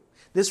true.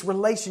 This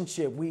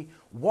relationship, we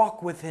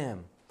walk with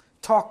him,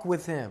 talk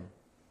with him.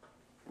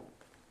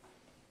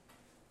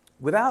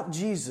 Without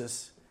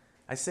Jesus,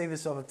 I say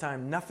this all the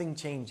time, nothing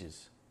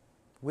changes.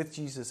 With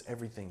Jesus,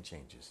 everything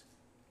changes.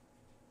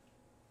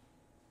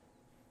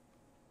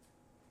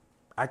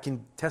 I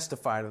can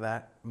testify to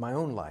that in my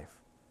own life.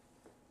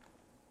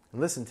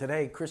 And listen,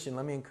 today, Christian,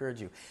 let me encourage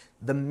you.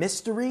 The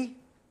mystery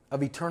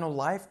of eternal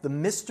life, the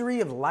mystery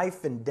of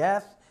life and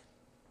death,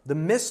 the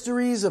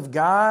mysteries of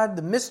God,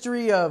 the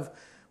mystery of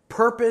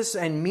purpose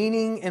and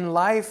meaning in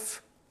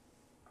life,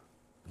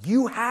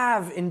 you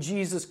have in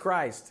Jesus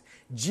Christ.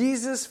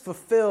 Jesus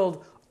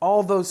fulfilled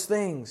all those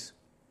things.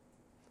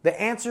 The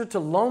answer to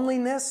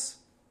loneliness,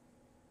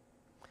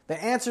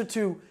 the answer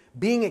to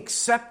being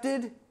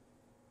accepted,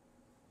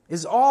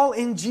 is all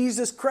in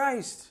Jesus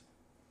Christ.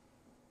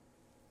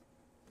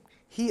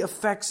 He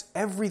affects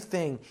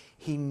everything.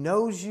 He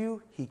knows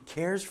you. He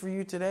cares for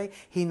you today.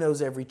 He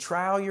knows every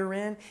trial you're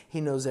in. He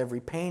knows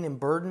every pain and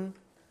burden.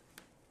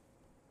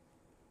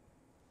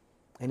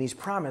 And he's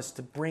promised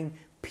to bring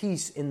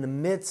peace in the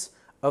midst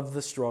of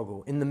the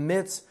struggle, in the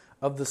midst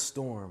of the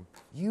storm.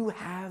 You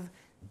have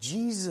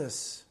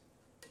Jesus,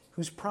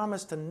 who's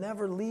promised to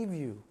never leave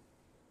you,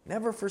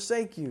 never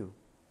forsake you.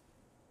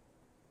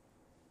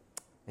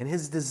 And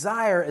his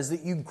desire is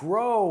that you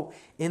grow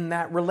in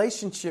that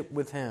relationship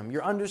with him,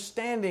 your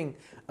understanding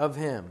of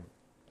him.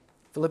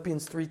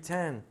 Philippians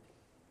 3:10,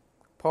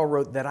 Paul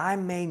wrote, that I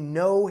may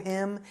know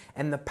him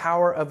and the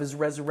power of his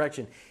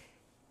resurrection.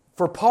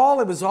 For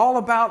Paul, it was all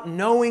about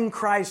knowing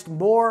Christ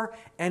more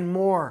and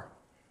more.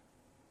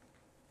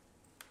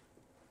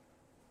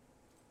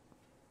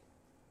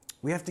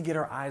 We have to get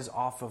our eyes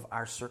off of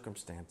our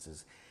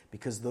circumstances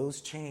because those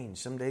change.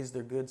 Some days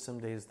they're good, some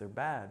days they're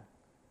bad.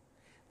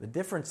 The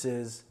difference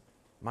is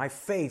my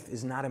faith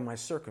is not in my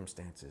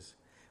circumstances.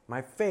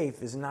 My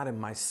faith is not in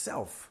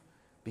myself,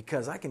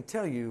 because I can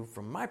tell you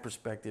from my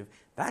perspective,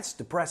 that's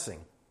depressing.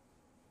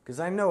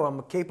 Because I know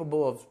I'm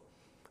capable of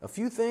a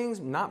few things,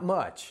 not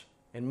much,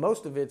 and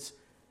most of it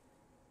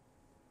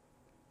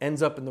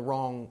ends up in the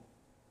wrong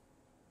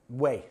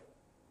way.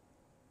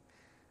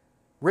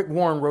 Rick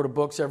Warren wrote a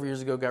book several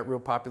years ago, got real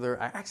popular.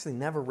 I actually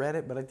never read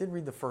it, but I did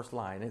read the first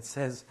line. It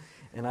says,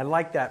 and I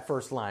like that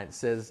first line, it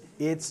says,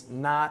 it's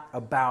not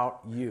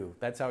about you.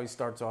 That's how he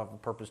starts off a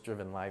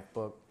Purpose-Driven Life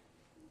book.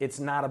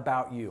 It's not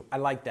about you. I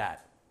like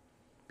that.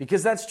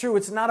 Because that's true.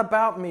 It's not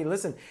about me.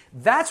 Listen,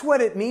 that's what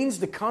it means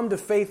to come to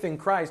faith in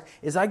Christ,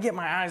 is I get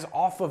my eyes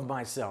off of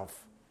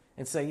myself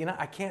and say,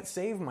 I can't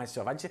save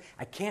myself.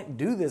 I can't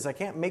do this. I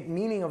can't make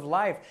meaning of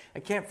life.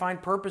 I can't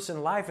find purpose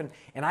in life.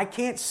 And I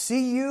can't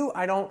see you.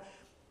 I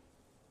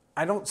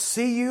don't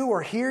see you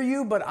or hear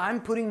you, but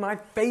I'm putting my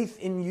faith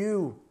in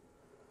you,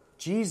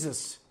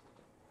 Jesus.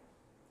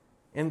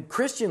 And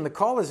Christian, the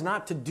call is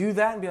not to do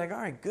that and be like, all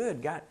right,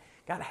 good, got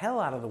hell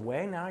out of the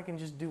way. Now I can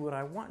just do what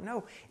I want.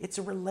 No, it's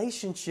a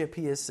relationship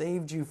he has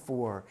saved you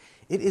for.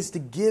 It is to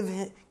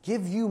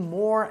give you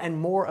more and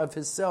more of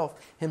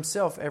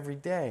himself every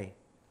day.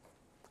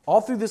 All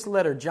through this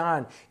letter,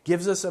 John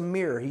gives us a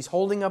mirror. He's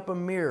holding up a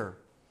mirror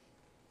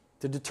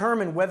to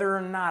determine whether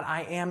or not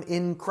I am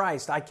in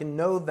Christ. I can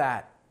know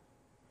that.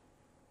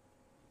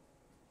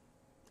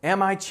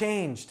 Am I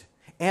changed?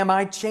 Am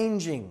I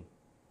changing?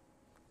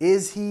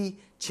 Is he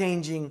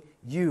changing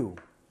you?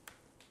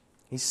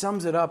 He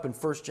sums it up in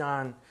 1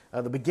 John,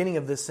 the beginning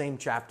of this same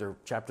chapter,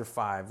 chapter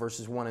 5,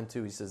 verses 1 and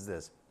 2. He says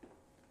this.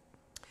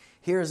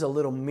 Here's a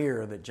little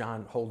mirror that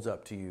John holds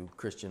up to you,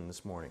 Christian,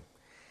 this morning.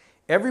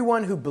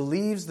 Everyone who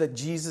believes that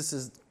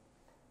Jesus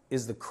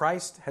is the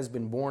Christ has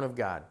been born of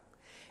God.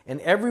 And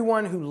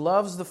everyone who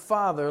loves the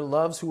Father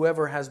loves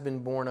whoever has been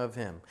born of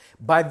him.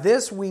 By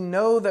this we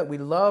know that we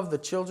love the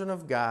children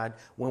of God,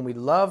 when we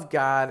love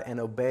God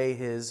and obey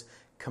his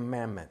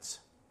commandments.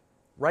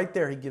 Right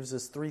there, he gives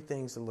us three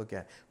things to look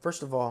at.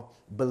 First of all,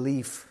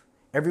 belief.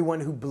 Everyone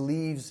who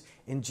believes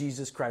in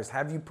Jesus Christ.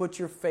 Have you put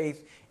your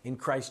faith in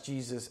Christ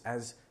Jesus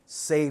as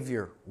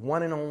Savior,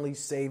 one and only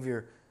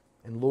Savior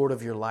and Lord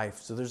of your life?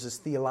 So there's this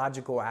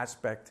theological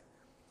aspect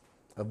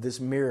of this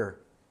mirror.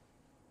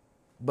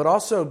 But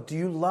also, do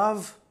you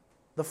love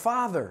the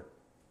Father?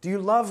 Do you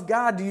love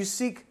God? Do you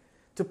seek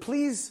to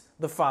please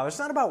the Father? It's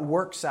not about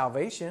work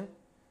salvation.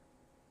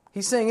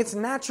 He's saying it's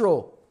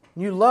natural.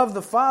 You love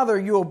the Father,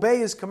 you obey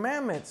his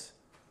commandments.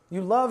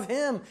 You love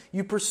him,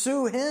 you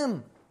pursue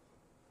him.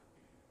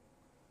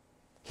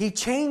 He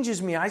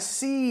changes me. I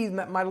see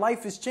that my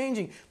life is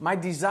changing. My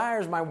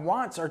desires, my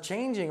wants are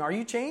changing. Are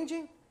you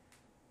changing?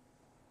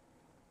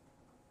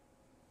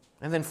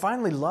 And then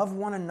finally, love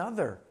one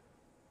another.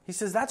 He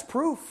says that's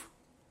proof.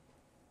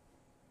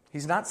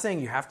 He's not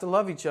saying you have to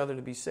love each other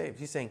to be saved.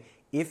 He's saying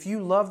if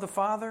you love the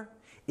Father,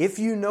 if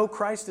you know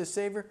Christ as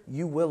Savior,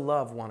 you will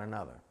love one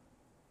another.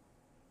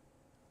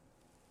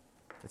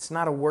 It's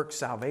not a work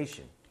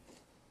salvation.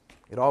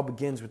 It all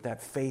begins with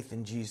that faith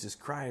in Jesus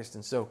Christ.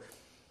 And so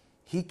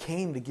He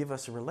came to give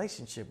us a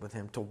relationship with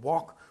Him, to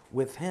walk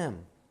with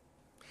Him.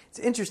 It's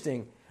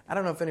interesting. I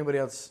don't know if anybody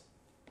else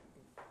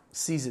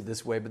sees it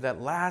this way, but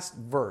that last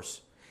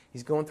verse,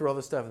 he's going through all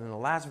this stuff, and in the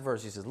last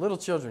verse he says, little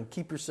children,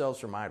 keep yourselves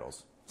from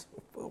idols.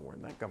 Well,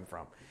 where'd that come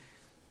from?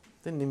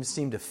 Didn't even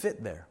seem to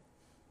fit there.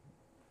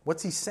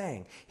 What's he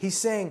saying? He's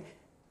saying,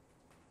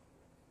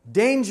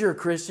 danger,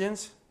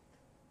 Christians.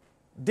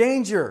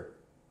 Danger.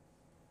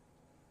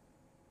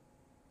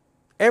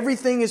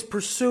 Everything is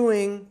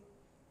pursuing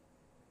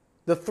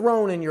the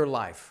throne in your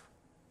life.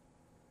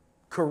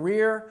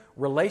 Career,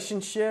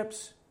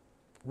 relationships,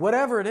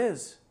 whatever it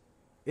is.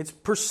 It's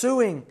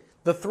pursuing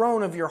the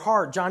throne of your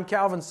heart. John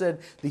Calvin said,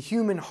 the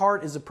human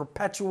heart is a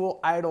perpetual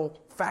idol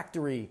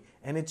factory.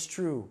 And it's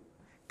true.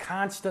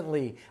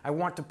 Constantly, I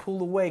want to pull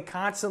away.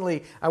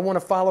 Constantly, I want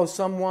to follow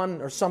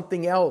someone or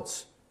something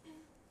else.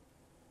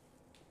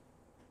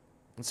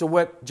 And so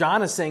what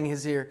John is saying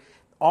is here,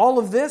 all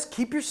of this,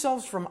 keep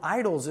yourselves from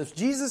idols. If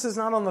Jesus is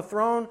not on the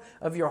throne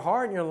of your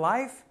heart and your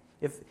life,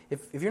 if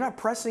you're not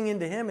pressing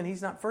into Him and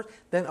He's not first,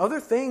 then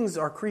other things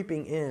are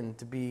creeping in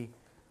to be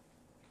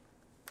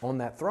on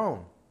that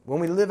throne. When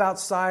we live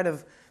outside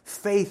of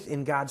faith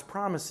in God's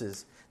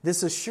promises,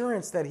 this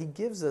assurance that He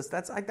gives us,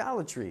 that's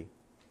idolatry.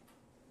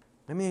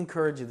 Let me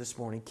encourage you this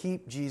morning.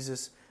 Keep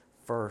Jesus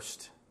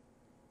first.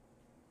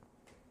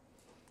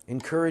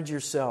 Encourage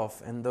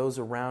yourself and those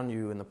around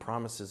you in the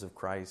promises of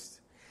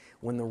Christ.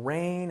 When the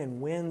rain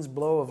and winds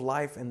blow of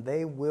life, and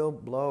they will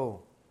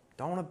blow,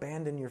 don't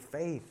abandon your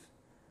faith.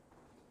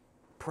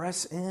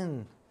 Press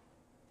in.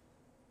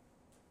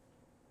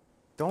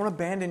 Don't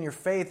abandon your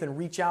faith and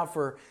reach out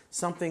for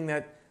something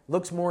that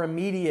looks more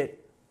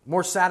immediate,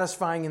 more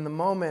satisfying in the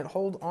moment.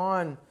 Hold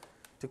on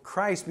to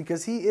Christ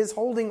because He is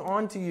holding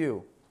on to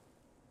you.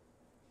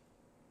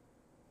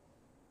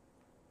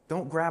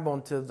 Don't grab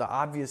onto the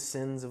obvious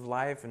sins of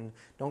life, and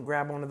don't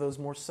grab onto those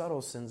more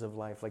subtle sins of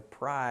life like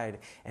pride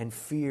and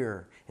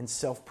fear and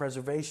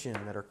self-preservation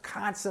that are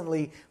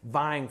constantly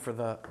vying for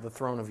the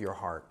throne of your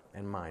heart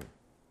and mind.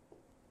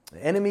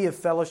 The enemy of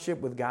fellowship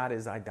with God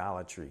is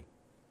idolatry.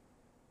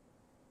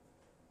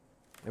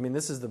 I mean,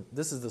 this is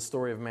the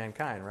story of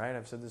mankind, right?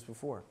 I've said this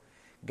before.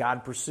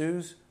 God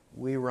pursues,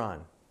 we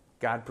run.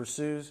 God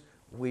pursues,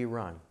 we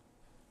run.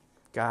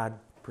 God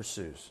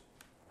pursues.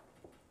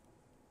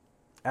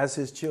 As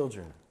His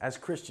children, as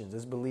Christians,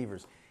 as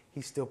believers,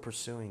 He's still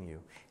pursuing you.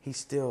 He's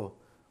still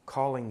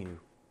calling you.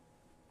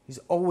 He's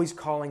always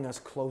calling us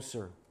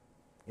closer.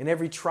 In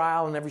every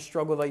trial and every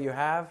struggle that you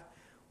have,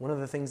 one of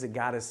the things that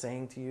God is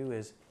saying to you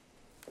is,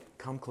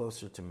 come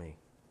closer to me.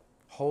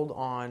 Hold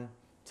on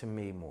to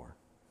me more.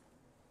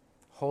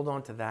 Hold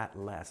on to that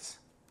less.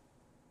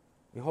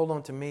 You hold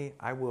on to me,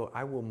 I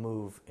will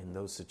move in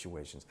those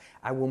situations.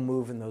 I will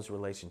move in those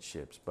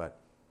relationships, but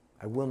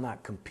I will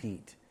not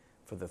compete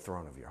for the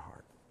throne of your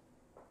heart.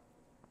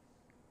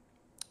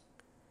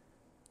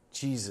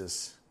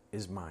 Jesus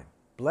is mine.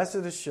 Blessed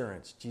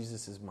assurance,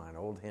 Jesus is mine.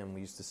 Old hymn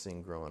we used to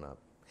sing growing up.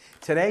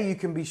 Today you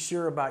can be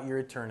sure about your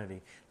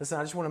eternity. Listen,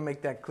 I just want to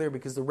make that clear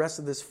because the rest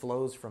of this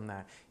flows from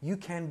that. You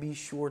can be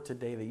sure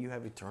today that you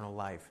have eternal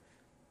life.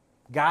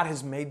 God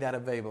has made that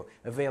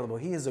available.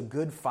 He is a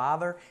good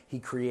Father. He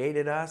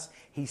created us.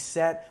 He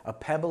set a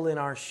pebble in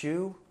our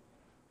shoe,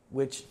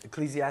 which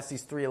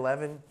Ecclesiastes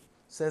 3:11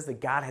 says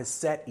that God has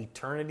set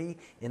eternity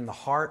in the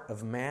heart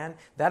of man.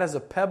 That is a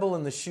pebble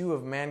in the shoe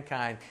of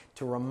mankind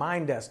to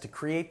remind us, to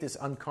create this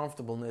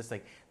uncomfortableness,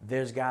 like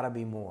there's got to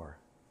be more.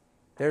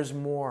 There's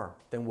more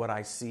than what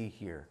I see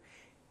here.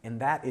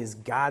 And that is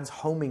God's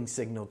homing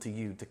signal to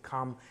you to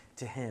come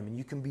to Him. And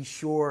you can be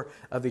sure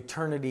of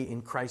eternity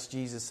in Christ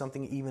Jesus,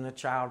 something even a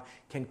child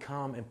can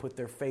come and put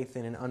their faith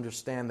in and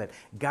understand that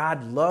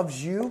God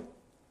loves you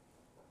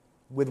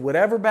with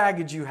whatever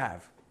baggage you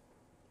have.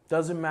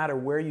 Doesn't matter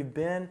where you've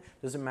been,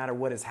 doesn't matter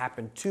what has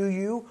happened to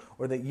you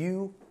or that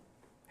you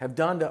have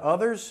done to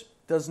others,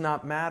 does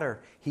not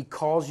matter. He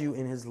calls you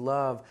in His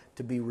love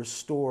to be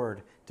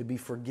restored, to be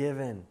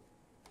forgiven,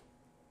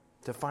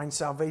 to find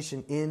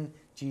salvation in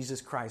Jesus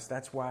Christ.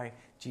 That's why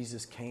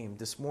Jesus came.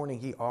 This morning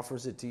He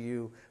offers it to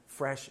you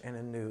fresh and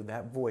anew.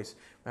 That voice.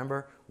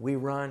 Remember, we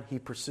run, He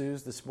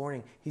pursues. This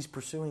morning He's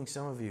pursuing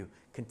some of you,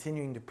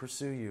 continuing to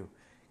pursue you,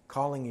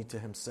 calling you to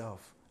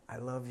Himself. I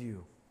love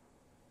you.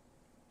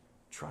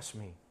 Trust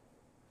me.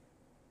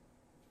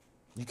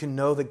 You can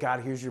know that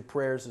God hears your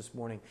prayers this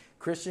morning.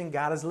 Christian,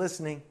 God is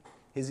listening.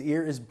 His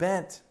ear is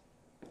bent.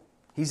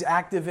 He's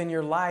active in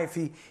your life.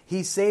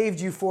 He saved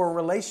you for a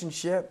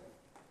relationship.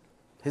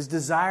 His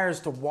desire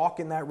is to walk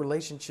in that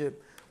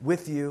relationship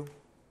with you.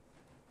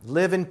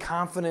 Live in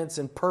confidence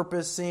and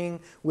purpose, seeing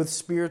with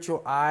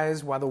spiritual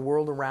eyes while the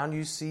world around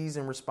you sees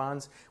and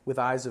responds with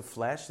eyes of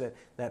flesh that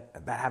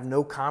have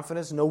no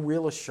confidence, no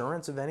real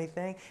assurance of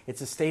anything.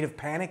 It's a state of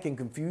panic and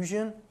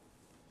confusion.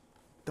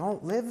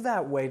 Don't live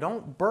that way.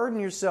 Don't burden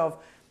yourself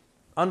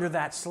under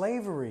that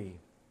slavery.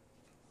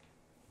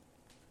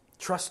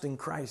 Trust in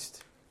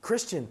Christ.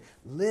 Christian,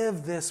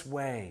 live this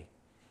way.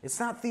 It's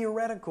not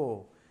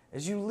theoretical.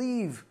 As you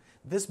leave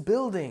this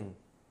building,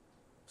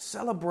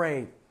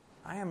 celebrate.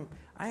 I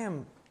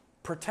am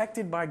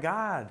protected by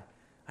God.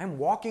 I'm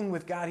walking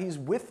with God. He's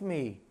with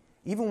me.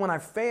 Even when I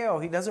fail,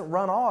 He doesn't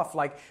run off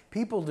like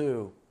people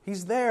do.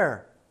 He's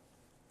there.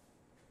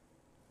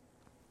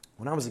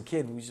 When I was a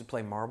kid, we used to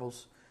play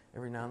marbles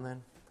every now and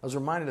then. I was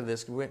reminded of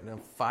this. We went to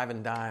Five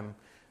and Dime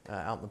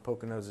out in the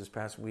Poconos this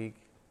past week.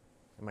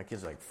 And my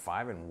kids are like,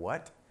 5 and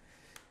what?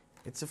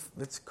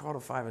 It's called a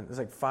 5 and, it's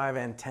like 5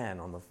 and 10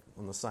 on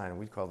the sign.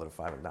 We called it a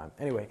 5 and dime.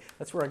 Anyway,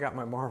 that's where I got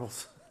my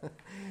marbles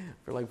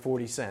for like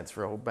 40 cents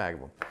for a whole bag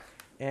of them.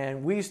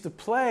 And we used to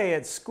play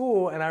at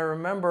school, and I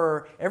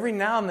remember every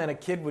now and then a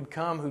kid would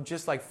come who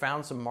just like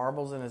found some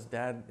marbles in his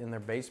dad in their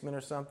basement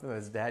or something that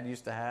his dad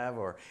used to have,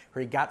 or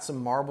he got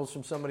some marbles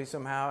from somebody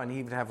somehow, and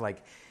he would have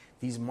like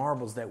these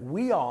marbles that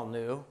we all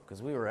knew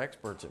because we were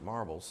experts at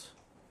marbles.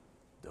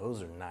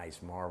 Those are nice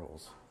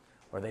marbles.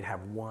 Or they'd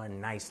have one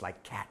nice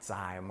like cat's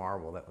eye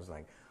marble that was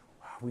like,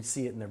 wow, we'd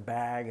see it in their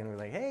bag and we're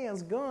like, hey,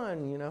 how's it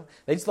going? You know,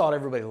 they just thought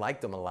everybody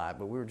liked them a lot,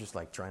 but we were just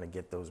like trying to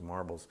get those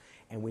marbles,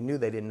 and we knew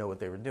they didn't know what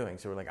they were doing.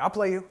 So we're like, I'll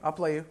play you.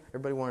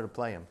 Everybody wanted to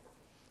play him.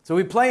 So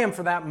we'd play him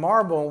for that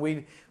marble,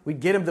 and we'd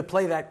get him to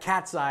play that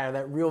cat's eye or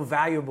that real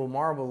valuable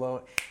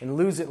marble and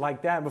lose it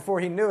like that. Before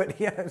he knew it,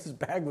 his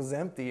bag was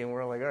empty, and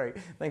we're like, all right,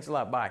 thanks a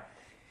lot, bye.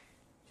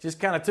 Just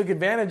kind of took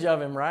advantage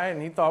of him, right?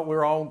 And he thought we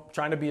were all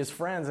trying to be his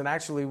friends, and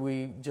actually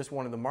we just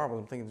wanted the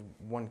marbles. I'm thinking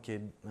one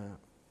kid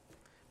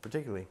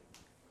particularly.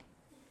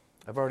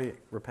 I've already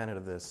repented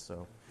of this,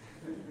 so.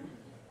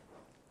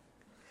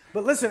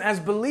 But listen, as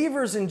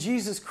believers in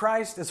Jesus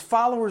Christ, as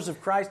followers of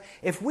Christ,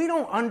 if we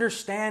don't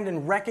understand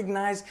and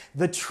recognize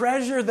the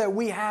treasure that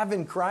we have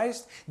in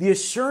Christ, the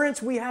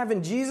assurance we have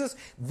in Jesus,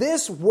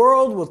 this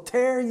world will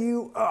tear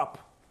you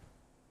up.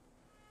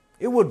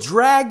 It will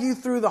drag you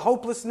through the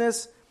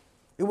hopelessness.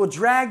 It will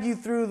drag you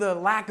through the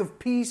lack of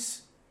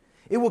peace.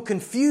 It will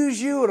confuse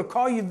you. It'll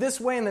call you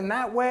this way and then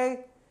that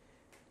way.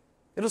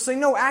 It'll say,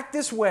 no, act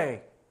this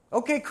way.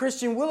 Okay,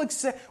 Christian, we'll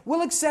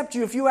accept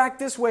you if you act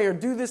this way or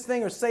do this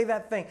thing or say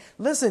that thing.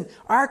 Listen,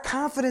 our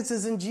confidence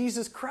is in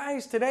Jesus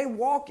Christ. Today,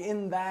 walk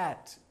in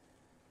that.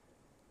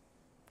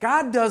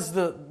 God does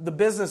the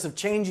business of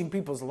changing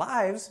people's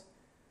lives.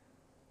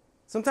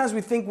 Sometimes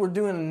we think we're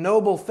doing a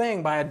noble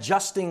thing by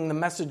adjusting the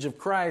message of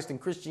Christ and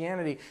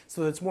Christianity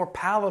so that it's more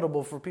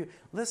palatable for people.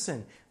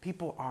 Listen,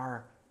 people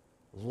are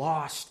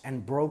lost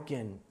and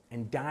broken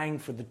and dying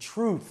for the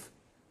truth.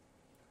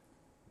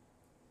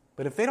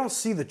 But if they don't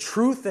see the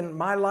truth in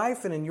my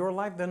life and in your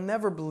life, they'll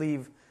never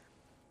believe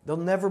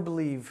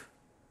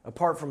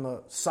apart from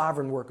the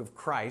sovereign work of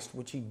Christ,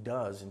 which He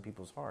does in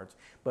people's hearts.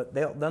 But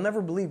they'll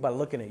never believe by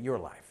looking at your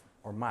life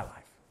or my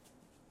life.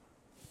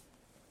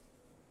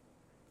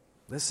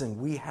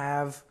 Listen, we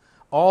have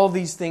all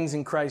these things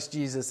in Christ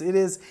Jesus.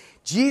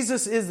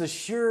 Jesus is the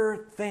sure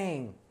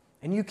thing,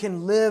 and you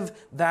can live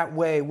that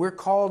way. We're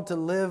called to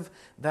live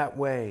that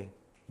way.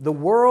 The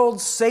world,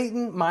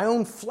 Satan, my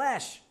own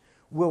flesh,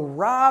 will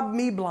rob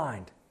me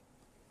blind,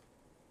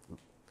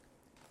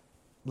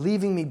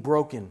 leaving me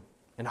broken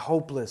and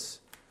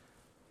hopeless,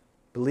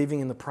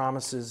 believing in the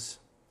promises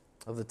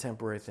of the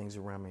temporary things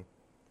around me.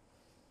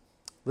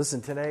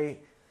 Listen, today,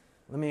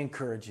 let me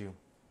encourage you.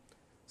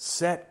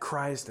 Set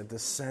Christ at the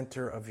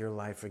center of your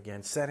life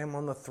again. Set Him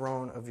on the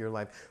throne of your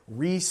life.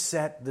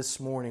 Reset this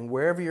morning,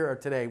 wherever you are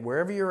today,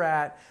 wherever you're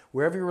at,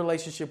 wherever your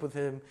relationship with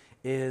Him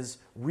is,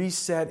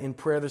 reset in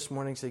prayer this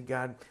morning. Say,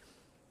 God,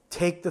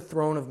 take the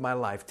throne of my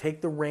life.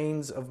 Take the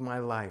reins of my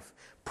life.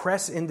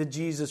 Press into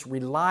Jesus.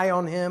 Rely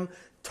on Him.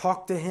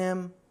 Talk to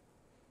Him.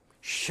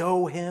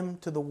 Show Him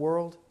to the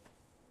world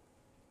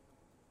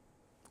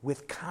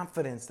with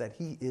confidence that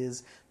He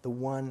is the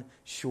one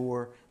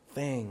sure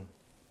thing.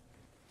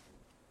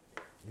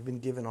 You've been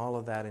given all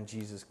of that in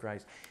Jesus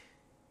Christ.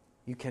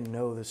 You can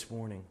know this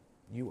morning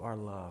you are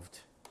loved.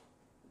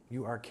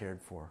 You are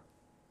cared for.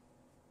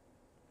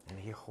 And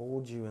He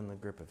holds you in the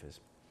grip of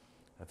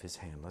His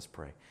hand. Let's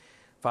pray.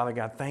 Father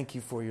God, thank You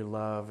for Your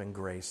love and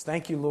grace.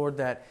 Thank You, Lord,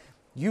 that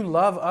You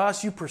love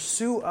us. You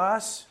pursue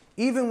us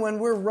even when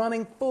we're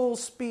running full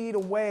speed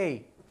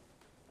away.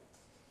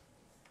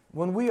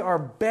 When we are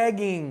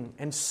begging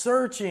and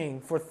searching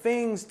for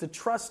things to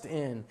trust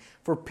in,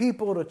 for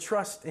people to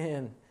trust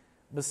in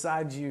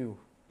besides You.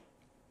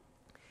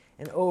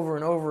 And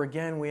over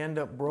again, we end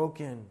up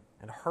broken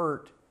and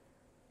hurt.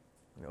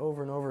 And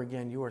over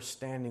again, You are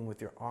standing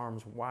with Your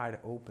arms wide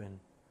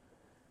open.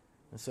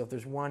 And so if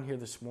there's one here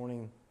this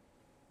morning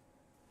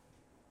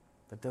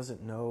that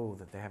doesn't know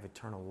that they have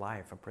eternal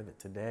life, I pray that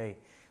today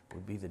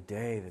would be the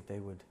day that they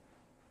would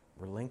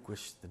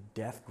relinquish the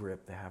death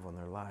grip they have on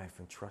their life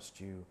and trust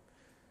You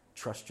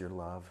trust your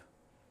love.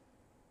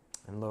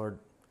 And Lord,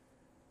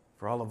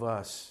 for all of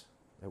us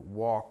that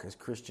walk as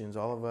Christians,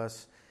 all of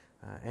us,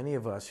 any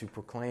of us who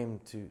proclaim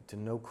to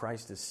know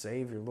Christ as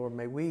Savior, Lord,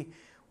 may we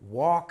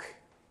walk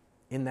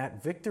in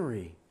that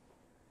victory.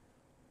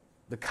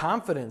 The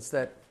confidence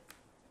that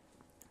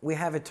we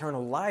have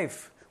eternal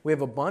life. We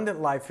have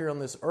abundant life here on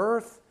this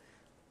earth.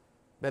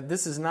 That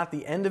this is not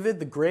the end of it.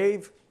 The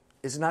grave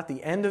is not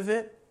the end of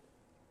it.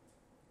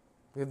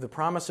 We have the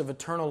promise of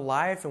eternal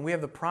life, and we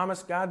have the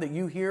promise, God, that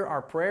you hear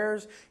our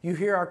prayers, you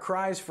hear our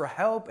cries for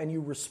help, and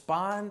you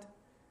respond.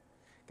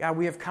 God,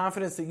 we have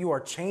confidence that you are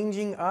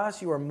changing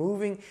us, you are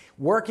moving,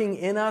 working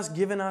in us,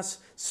 giving us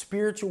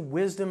spiritual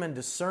wisdom and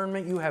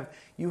discernment. You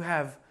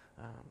have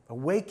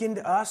awakened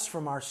us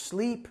from our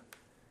sleep.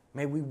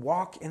 May we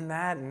walk in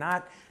that,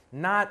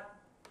 not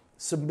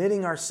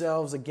submitting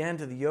ourselves again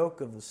to the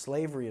yoke of the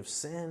slavery of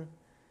sin,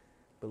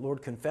 but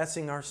Lord,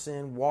 confessing our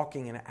sin,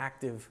 walking in an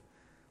active,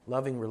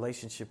 loving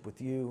relationship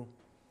with you,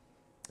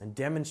 and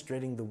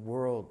demonstrating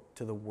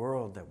to the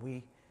world that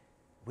we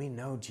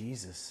know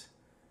Jesus,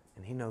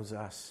 and he knows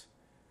us,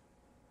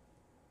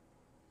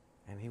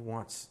 and he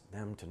wants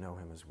them to know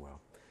him as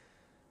well.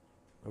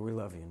 Lord, we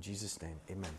love you. In Jesus' name, amen.